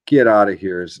 Get out of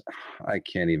here. I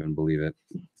can't even believe it.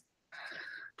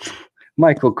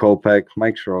 Michael Kopech,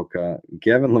 Mike Soroka,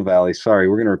 Gavin Lavalley. Sorry,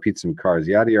 we're going to repeat some cards.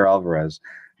 Yadier Alvarez,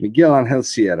 Miguel Angel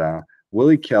Sierra,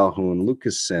 Willie Calhoun,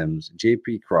 Lucas Sims,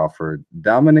 J.P. Crawford,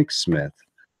 Dominic Smith,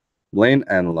 Blaine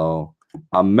Enlow,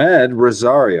 Ahmed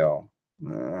Rosario.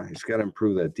 He's got to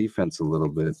improve that defense a little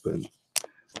bit, but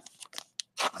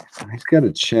he's got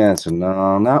a chance. And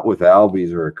no, not with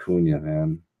Albies or Acuna,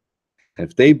 man.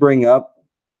 If they bring up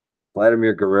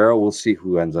Vladimir Guerrero, we'll see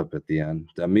who ends up at the end.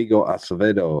 D'Amigo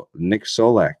Acevedo, Nick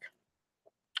Solak,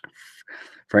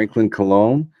 Franklin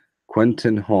Colon,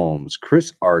 Quentin Holmes,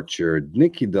 Chris Archer,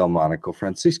 Nicky Delmonico,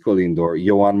 Francisco Lindor,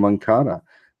 Yohan Moncada,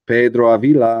 Pedro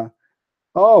Avila.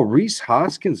 Oh, Reese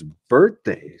Hoskins'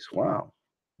 birthdays. Wow.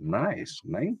 Nice.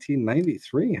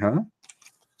 1993, huh?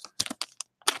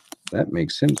 That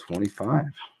makes him 25.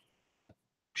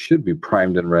 Should be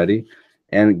primed and ready.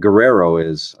 And Guerrero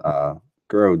is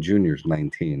Guerrero Jr. is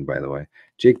 19, by the way.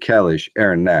 Jake Kalish,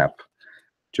 Aaron Knapp,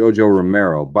 Jojo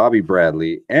Romero, Bobby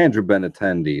Bradley, Andrew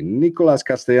Benintendi, Nicolas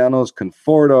Castellanos,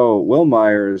 Conforto, Will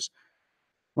Myers,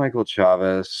 Michael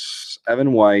Chavez,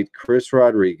 Evan White, Chris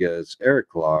Rodriguez,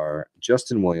 Eric Lar,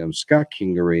 Justin Williams, Scott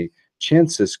Kingery,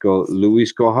 Chance Cisco,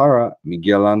 Luis Gohara,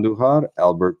 Miguel Andujar,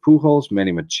 Albert Pujols,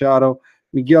 Manny Machado,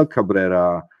 Miguel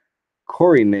Cabrera,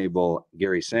 Corey Nabel,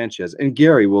 Gary Sanchez, and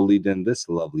Gary will lead in this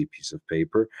lovely piece of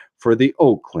paper for the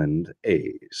Oakland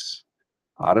A's.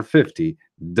 Out of 50,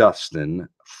 Dustin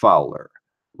Fowler,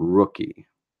 rookie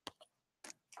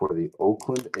for the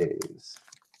Oakland A's.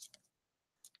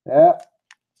 Yeah,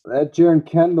 that Jaron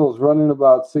Kendall's running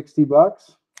about $60,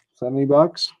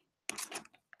 $70.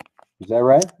 Is that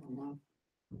right? Mm-hmm.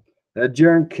 That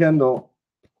Jaron Kendall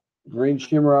green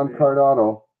shimmer on card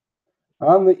auto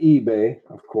on the eBay,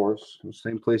 of course, the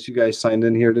same place you guys signed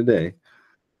in here today.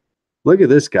 Look at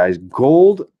this, guys.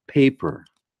 Gold paper.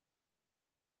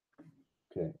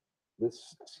 Okay,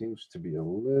 this seems to be a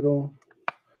little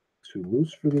too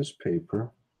loose for this paper,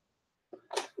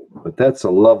 but that's a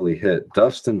lovely hit.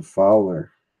 Dustin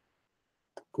Fowler,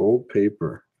 gold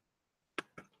paper.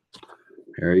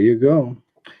 There you go.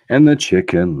 And the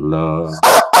chicken love.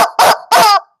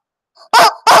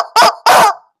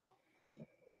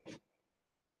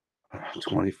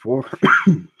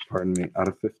 $24, pardon me, out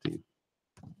of 50.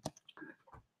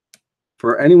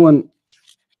 For anyone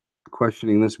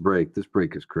questioning this break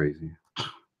is crazy.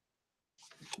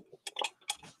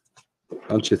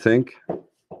 Don't you think?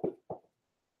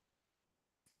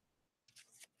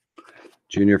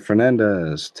 Junior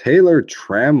Fernandez, Taylor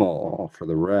Trammell for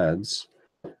the Reds,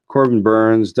 Corbin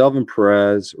Burns, Delvin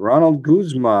Perez, Ronald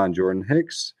Guzman, Jordan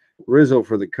Hicks, Rizzo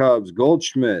for the Cubs,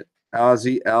 Goldschmidt,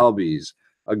 Ozzie Albies.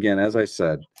 Again, as I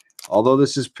said, although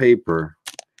this is paper,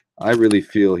 I really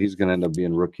feel he's going to end up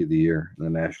being Rookie of the Year in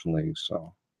the National League.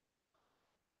 So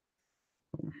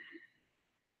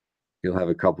he'll have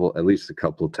at least a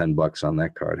couple of $10 on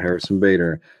that card. Harrison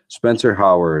Bader, Spencer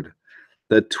Howard,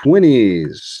 the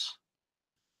Twinnies,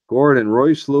 Gordon,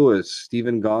 Royce Lewis,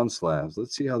 Steven Gonsalves.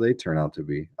 Let's see how they turn out to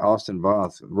be. Austin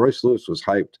Voth, Royce Lewis was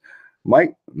hyped.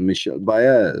 Mike Michel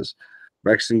Baez,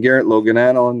 Braxton Garrett, Logan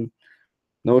Allen,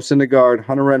 Noah Syndergaard,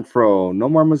 Hunter Renfroe,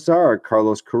 Nomar Mazara,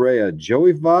 Carlos Correa,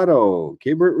 Joey Votto,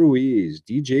 Gabriel Ruiz,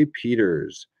 DJ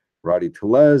Peters, Roddy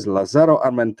Tellez, Lazaro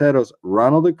Armenteros,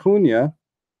 Ronald Acuna,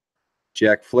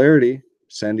 Jack Flaherty,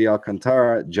 Sandy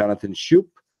Alcantara, Jonathan Shoup,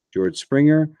 George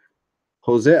Springer,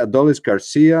 Jose Adolis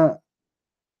Garcia,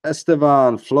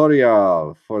 Estevan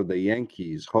Florial for the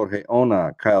Yankees, Jorge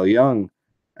Ona, Kyle Young,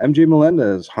 MJ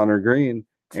Melendez, Hunter Green,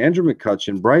 Andrew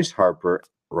McCutchen, Bryce Harper,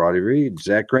 Roddy Reed,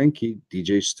 Zach Greinke,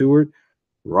 DJ Stewart,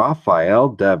 Rafael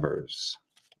Devers.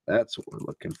 That's what we're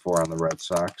looking for on the Red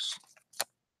Sox.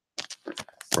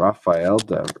 Rafael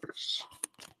Devers.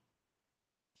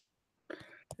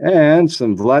 And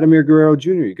some Vladimir Guerrero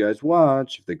Jr. You guys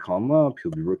watch. If they call him up,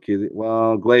 he'll be rookie of the,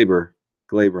 well, Glaber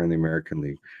in the American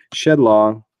League. Shed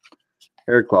Long,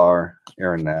 Eric Lauer,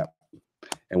 Aaron Knapp.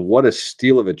 And what a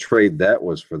steal of a trade that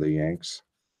was for the Yanks.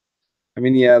 I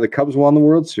mean, yeah, the Cubs won the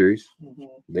World Series. Mm-hmm.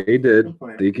 They did.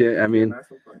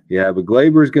 Yeah, but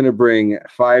Glaber's going to bring he's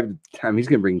going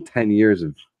to bring 10 years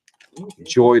of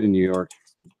joy to New York.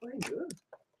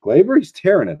 Glaber, he's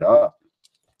tearing it up.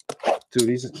 Dude,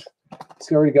 he's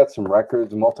already got some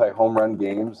records, multi-home run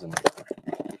games. And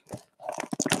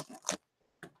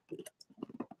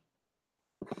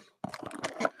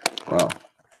well,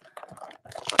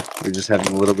 we're just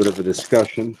having a little bit of a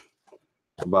discussion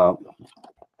about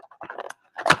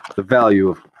the value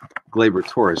of Glaber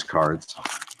Torres cards.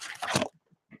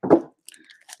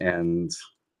 And,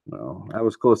 well, I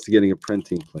was close to getting a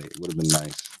printing plate. It would have been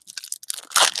nice.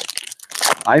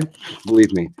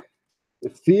 Believe me,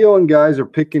 if Theo and guys are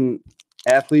picking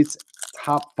athletes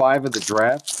top 5 of the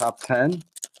draft, top 10,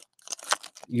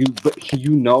 but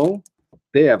you know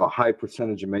they have a high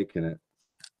percentage of making it.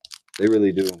 They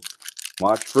really do.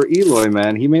 Watch for Eloy,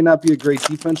 man. He may not be a great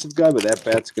defensive guy, but that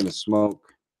bat's going to smoke.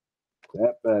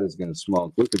 That bat is going to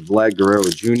smoke. Look at Vlad Guerrero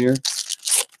Jr.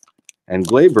 and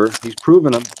Glaber. He's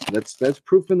proven them. That's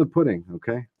proof in the pudding,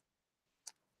 okay?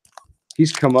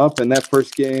 He's come up in that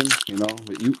first game, you know,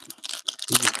 but he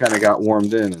just kind of got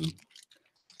warmed in, and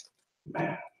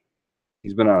man,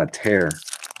 he's been on a tear.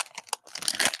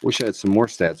 Wish I had some more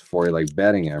stats for you, like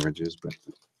batting averages, but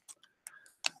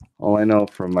all I know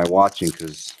from my watching,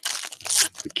 because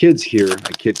the kids here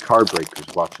at Kid Card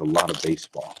Breakers watch a lot of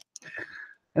baseball.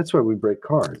 That's why we break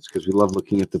cards, because we love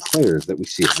looking at the players that we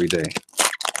see every day.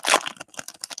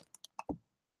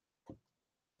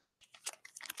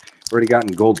 Already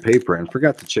gotten gold paper and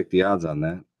forgot to check the odds on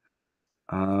that.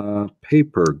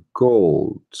 Paper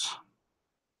gold.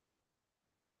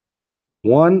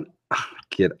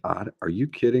 Get odd. Are you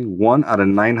kidding? 1 out of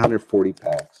 940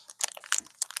 packs.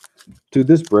 Dude,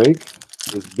 this break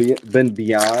has been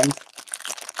beyond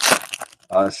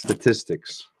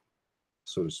statistics,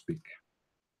 so to speak.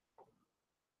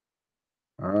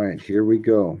 All right, here we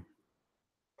go.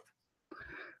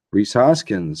 Reese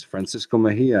Hoskins, Francisco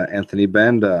Mejia, Anthony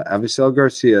Banda, Avisel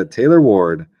Garcia, Taylor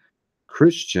Ward,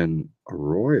 Christian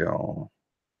Arroyo,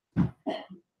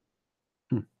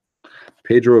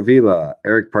 Pedro Avila,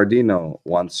 Eric Pardino,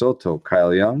 Juan Soto,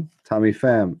 Kyle Young, Tommy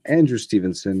Pham, Andrew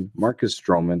Stevenson, Marcus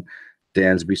Stroman,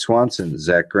 Dansby Swanson,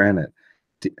 Zach Granite.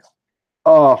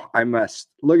 Oh, I messed.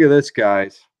 Look at this,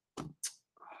 guys.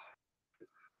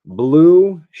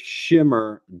 Blue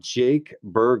Shimmer Jake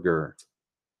Berger.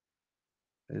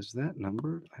 Is that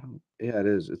numbered? Yeah, it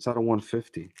is. It's out of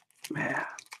 150. Man.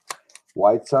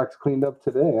 White Sox cleaned up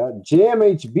today. Huh?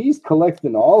 JMHB's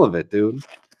collecting all of it, dude.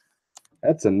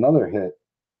 That's another hit.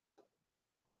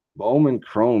 Bowman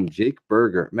Chrome, Jake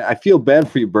Berger. Man, I feel bad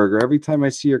for you, Berger. Every time I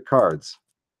see your cards,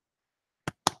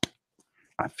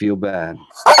 I feel bad.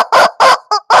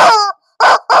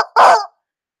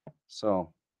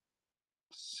 So,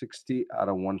 60 out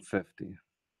of 150.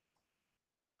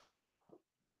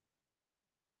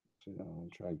 So, I'll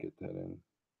try to get that in.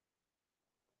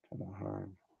 Kind of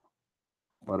hard.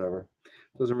 Whatever.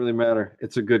 Doesn't really matter.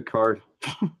 It's a good card.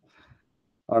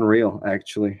 Unreal,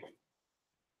 actually.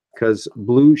 Because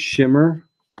Blue Shimmer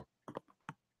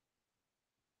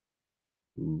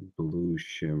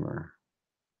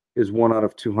is 1 out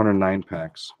of 209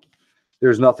 packs.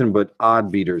 There's nothing but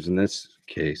odd beaters in this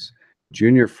case.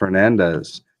 Junior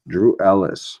Fernandez, Drew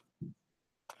Ellis,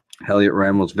 Elliot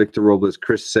Ramos, Victor Robles,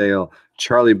 Chris Sale,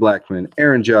 Charlie Blackmon,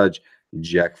 Aaron Judge,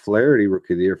 Jack Flaherty,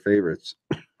 Rookie of the Year favorites.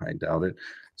 I doubt it.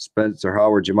 Spencer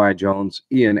Howard, Jahmai Jones,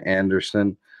 Ian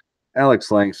Anderson,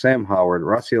 Alex Lang, Sam Howard,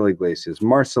 Raciel Iglesias,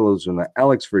 Marcelo Zuna,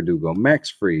 Alex Verdugo, Max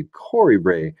Fried, Corey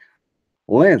Bray,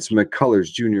 Lance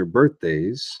McCullers Jr.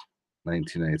 birthdays,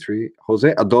 1993,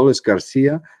 Jose Adolis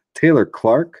Garcia, Taylor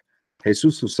Clark,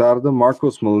 Jesus Usarda,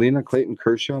 Marcos Molina, Clayton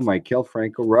Kershaw, Maikel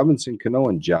Franco, Robinson Cano,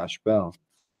 and Josh Bell.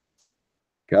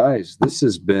 Guys, this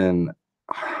has been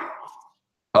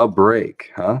a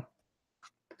break, huh?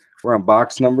 We're on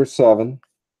box number 7.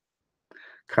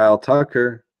 Kyle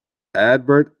Tucker,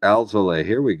 Adbert Alzolay.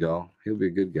 Here we go. He'll be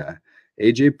a good guy.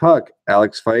 AJ Puck,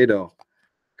 Alex Faedo,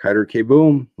 Kyder K.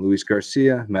 Boom, Luis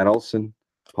Garcia, Matt Olson,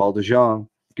 Paul DeJong,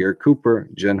 Garrett Cooper,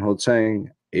 Jen Ho-Tsang,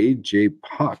 AJ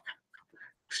Puck.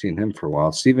 Seen him for a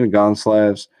while. Steven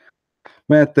Gonsalves,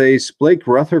 Matt Thace, Blake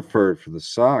Rutherford for the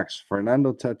Sox,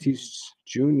 Fernando Tatis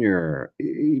Jr.,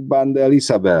 Iban de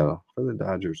Isabel for the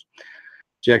Dodgers,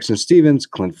 Jackson Stevens,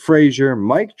 Clint Frazier,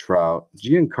 Mike Trout,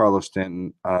 Giancarlo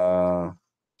Stanton.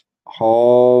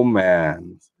 Oh,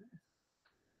 man.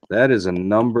 That is a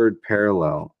numbered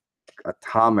parallel.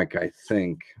 Atomic, I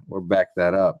think. Or back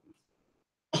that up.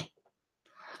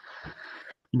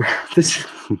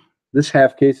 This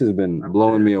half case has been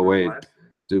blowing me away.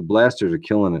 Dude, blasters are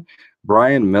killing it.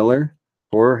 Brian Miller,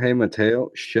 Jorge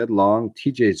Mateo, Shed Long,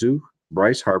 TJ Zook,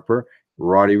 Bryce Harper,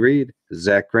 Roddy Reed,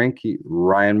 Zach Greinke,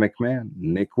 Ryan McMahon,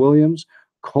 Nick Williams,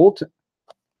 Colton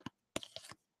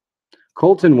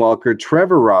Welker,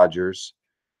 Trevor Rogers,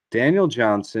 Daniel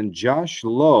Johnson, Josh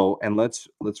Lowe, and let's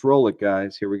roll it,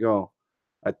 guys. Here we go.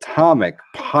 Atomic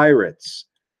Pirates.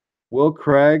 Will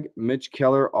Craig, Mitch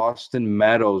Keller, Austin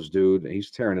Meadows, dude. He's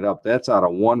tearing it up. That's out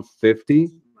of 150.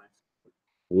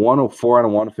 104 out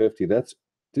of 150. That's,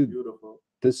 dude, beautiful.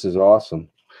 This is awesome.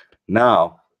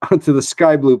 Now, onto the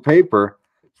sky blue paper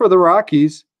for the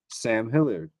Rockies, Sam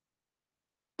Hilliard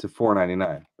to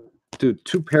 $4.99. Dude,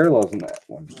 2 parallels in that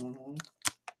one. Mm-hmm.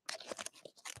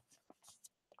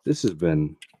 This has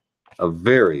been a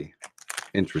very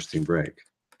interesting break,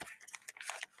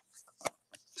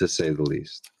 to say the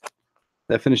least.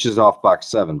 That finishes off box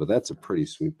 7, but that's a pretty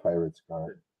sweet Pirates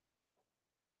card.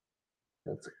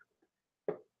 That's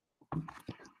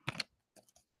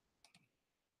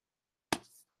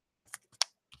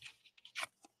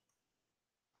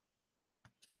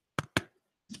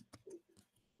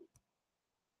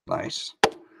nice.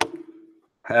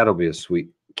 That'll be a sweet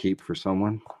keep for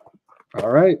someone. All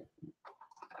right.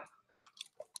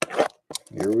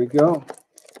 Here we go.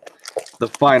 The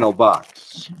final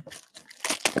box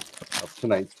of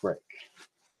tonight's break.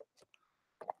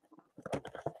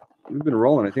 We've been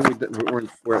rolling. I think we're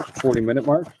at the 40-minute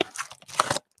mark.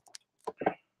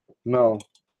 No,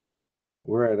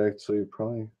 we're at actually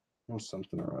probably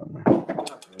something around there.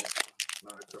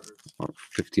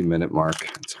 15-minute mark.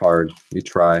 It's hard. You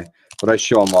try, but I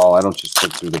show them all. I don't just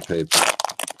flip through the paper.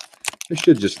 I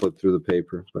should just flip through the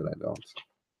paper, but I don't.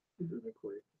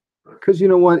 Because you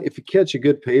know what? If you catch a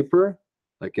good paper,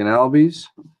 like an Albies,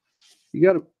 you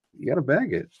gotta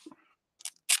bag it.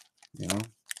 You know.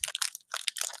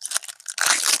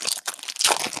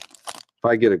 If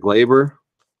I get a Glaber,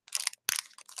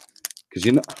 because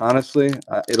you know, honestly,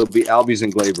 it'll be Albies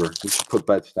and Glaber. We should put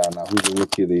bets down now. Who's the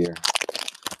rookie of the year?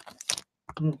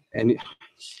 And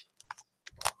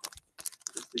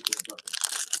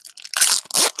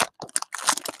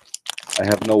I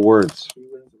have no words.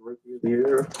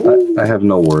 I have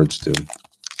no words, dude.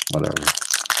 Whatever.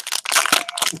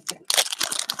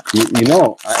 You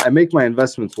know, I make my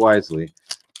investments wisely,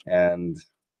 and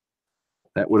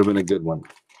that would have been a good one. I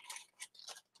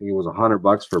think it was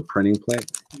 $100 for a printing plate.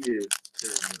 Yeah.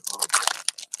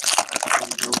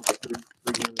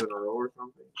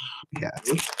 Yeah.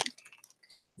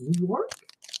 New York?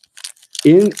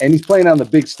 And he's playing on the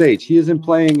big stage. He isn't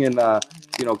playing in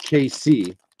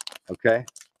KC. Okay?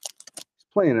 He's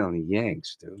playing on the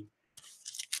Yanks, dude.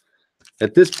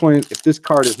 At this point, if this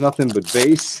card is nothing but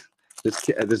base,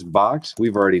 this box,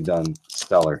 we've already done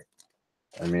stellar.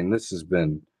 I mean, this has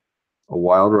been a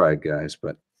wild ride, guys,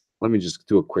 but let me just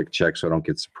do a quick check so I don't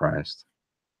get surprised.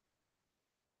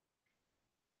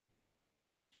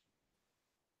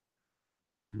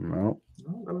 No,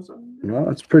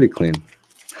 it's pretty clean.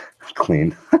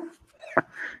 Clean.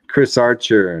 Chris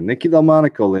Archer, Nicky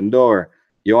Delmonico, Lindor,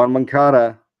 Yohan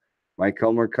Moncada,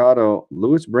 Michael Mercado,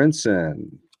 Lewis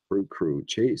Brinson, Fruit Crew,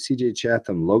 CJ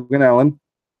Chatham, Logan Allen,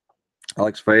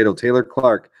 Alex Faedo, Taylor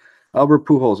Clark, Albert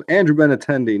Pujols, Andrew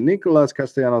Benintendi, Nicolas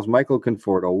Castellanos, Michael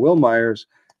Conforto, Will Myers,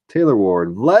 Taylor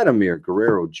Ward, Vladimir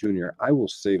Guerrero Jr. I will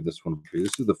save this one for you.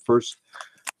 This is the first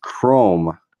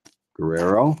Chrome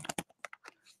Guerrero.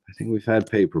 I think we've had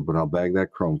paper, but I'll bag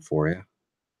that Chrome for you.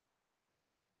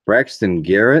 Braxton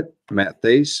Garrett, Matt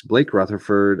Thace, Blake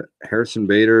Rutherford, Harrison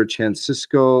Bader, Chan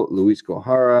Cisco, Luis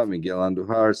Gohara, Miguel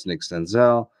Andujar, Nick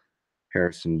Stenzel,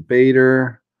 Harrison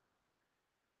Bader.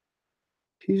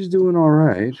 He's doing all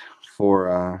right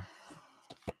for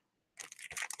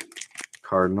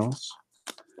Cardinals,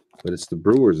 but it's the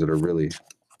Brewers that are really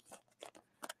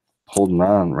holding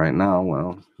on right now.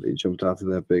 Well, they jumped out to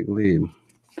that big lead.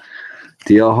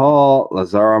 DL Hall,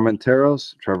 Lazaro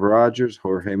Monteros, Trevor Rogers,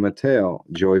 Jorge Mateo,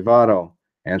 Joey Votto,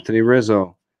 Anthony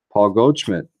Rizzo, Paul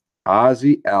Goldschmidt,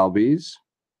 Ozzie Albies.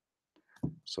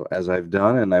 So as I've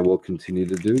done, and I will continue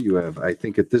to do, you have, I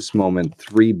think at this moment,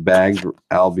 3 bagged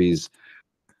Albies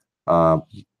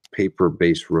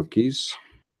paper-based rookies.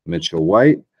 Mitchell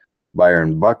White,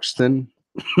 Byron Buxton,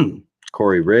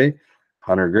 Corey Ray,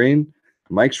 Hunter Green,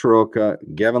 Mike Soroka,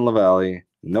 Gavin Lavallee,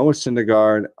 Noah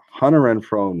Syndergaard, Hunter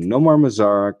Renfroe, Nomar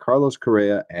Mazara, Carlos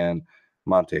Correa, and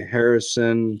Monte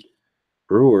Harrison,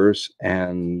 Brewers,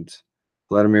 and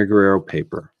Vladimir Guerrero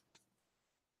paper.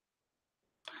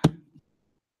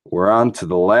 We're on to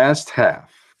the last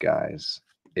half, guys.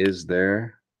 Is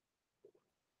there?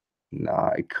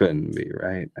 No, it couldn't be,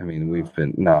 right? I mean, we've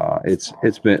been it's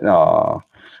been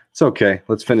it's okay.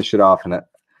 Let's finish it off in a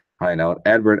high note.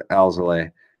 Adbert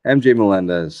Alzolay, MJ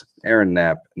Melendez, Aaron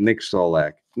Knapp, Nick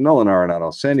Solak, Nolan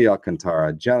Arenado, Sandy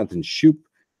Alcantara, Jonathan Shoup,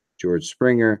 George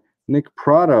Springer, Nick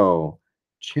Prado,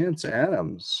 Chance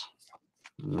Adams.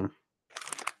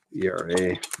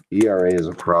 ERA is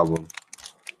a problem.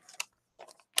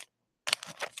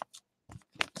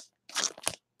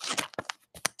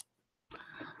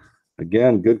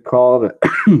 Again, good call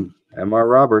to M.R.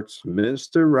 Roberts,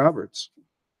 Mr. Roberts.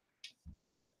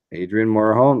 Adrian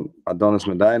Morejon, Adonis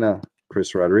Medina,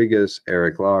 Chris Rodriguez,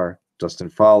 Eric Lahr, Dustin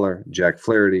Fowler, Jack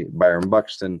Flaherty, Byron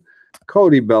Buxton,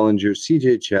 Cody Bellinger,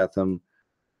 CJ Chatham.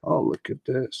 Oh, look at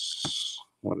this.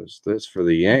 What is this for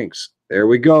the Yanks? There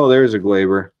we go. There's a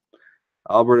Glaber.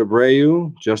 Albert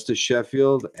Abreu, Justice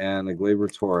Sheffield, and a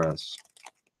Glaber Torres.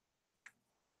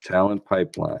 Talent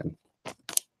Pipeline.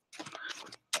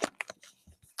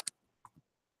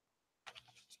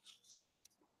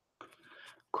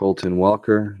 Colton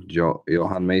Welker,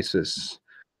 Johan Masis,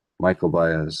 Michael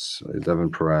Baez,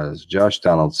 Devin Perez, Josh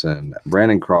Donaldson,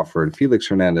 Brandon Crawford, Felix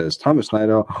Hernandez, Thomas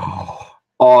Nido.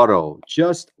 Auto,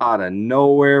 just out of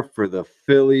nowhere for the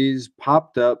Phillies.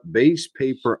 Popped up base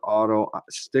paper auto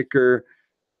sticker.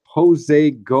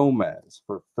 Jose Gomez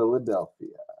for Philadelphia.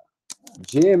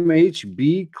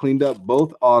 JMHB cleaned up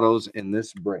both autos in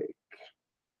this break.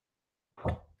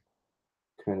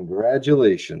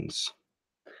 Congratulations.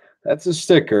 That's a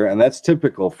sticker, and that's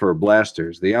typical for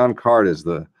blasters. The on-card is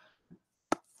the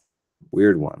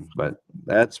weird one, but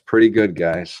that's pretty good,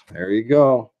 guys. There you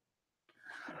go.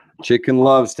 Chicken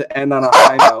loves to end on a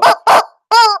high note.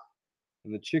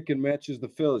 And the chicken matches the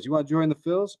Phils. You want to join the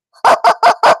Phils?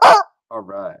 All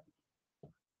right.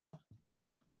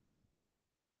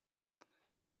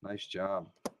 Nice job.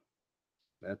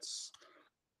 That's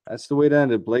the way to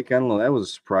end it. Blake Enlow, that was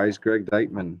a surprise. Greg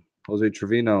Deitman, Jose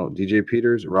Trevino, DJ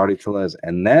Peters, Rowdy Tellez.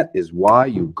 And that is why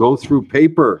you go through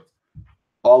paper.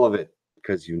 All of it,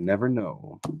 because you never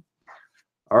know.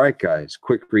 All right, guys,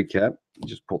 quick recap.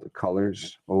 Just pull the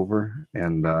colors over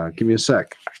and give me a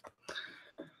sec.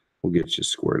 We'll get you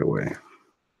squared away.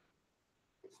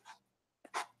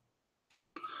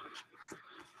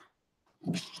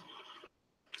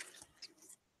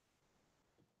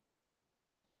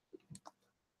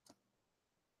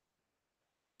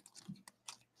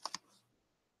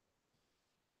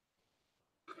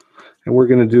 And we're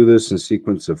going to do this in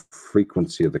sequence of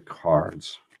frequency of the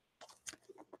cards.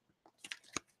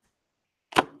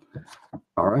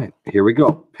 All right, here we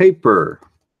go. Paper.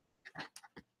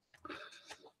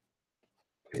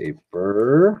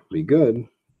 Paper. Be good.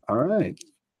 All right.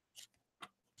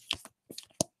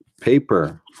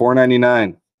 Paper.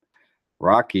 $4.99.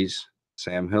 Rockies.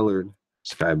 Sam Hillard.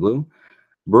 Sky Blue.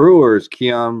 Brewers.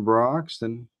 Keon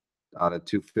Broxton. Out of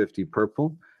 250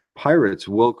 purple. Pirates.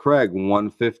 Will Craig.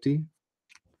 150.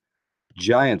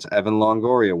 Giants. Evan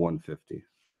Longoria. 150.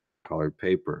 Colored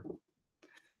paper.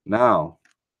 Now,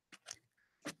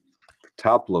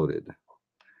 top loaded.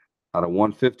 Out of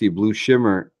 150, Blue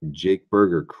Shimmer, Jake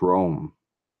Berger, Chrome.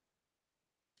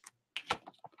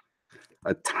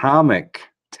 Atomic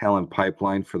Talent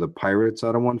Pipeline for the Pirates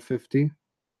out of 150.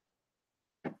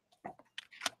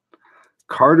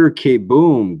 Carter K.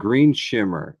 Boom, Green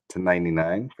Shimmer to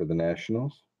 99 for the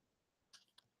Nationals.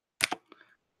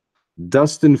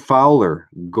 Dustin Fowler,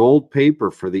 Gold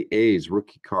Paper for the A's,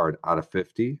 rookie card out of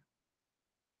 50.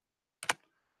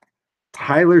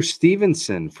 Tyler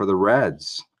Stevenson for the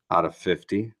Reds out of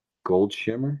 50, Gold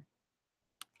Shimmer.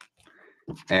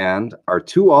 And our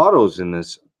two autos in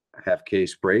this half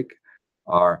case break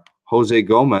are Jose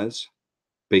Gomez,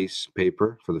 base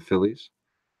paper for the Phillies,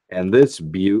 and this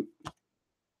beaut,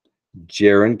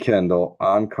 Jaron Kendall,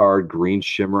 on-card Green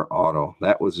Shimmer auto.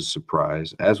 That was a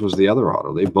surprise, as was the other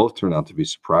auto. They both turned out to be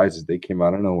surprises. They came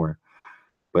out of nowhere.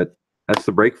 But that's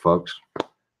the break, folks.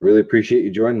 Really appreciate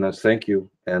you joining us. Thank you.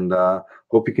 And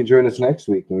hope you can join us next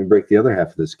week when we break the other half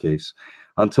of this case.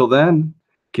 Until then,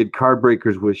 Kid Card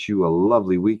Breakers wish you a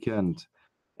lovely weekend,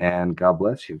 and God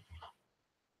bless you.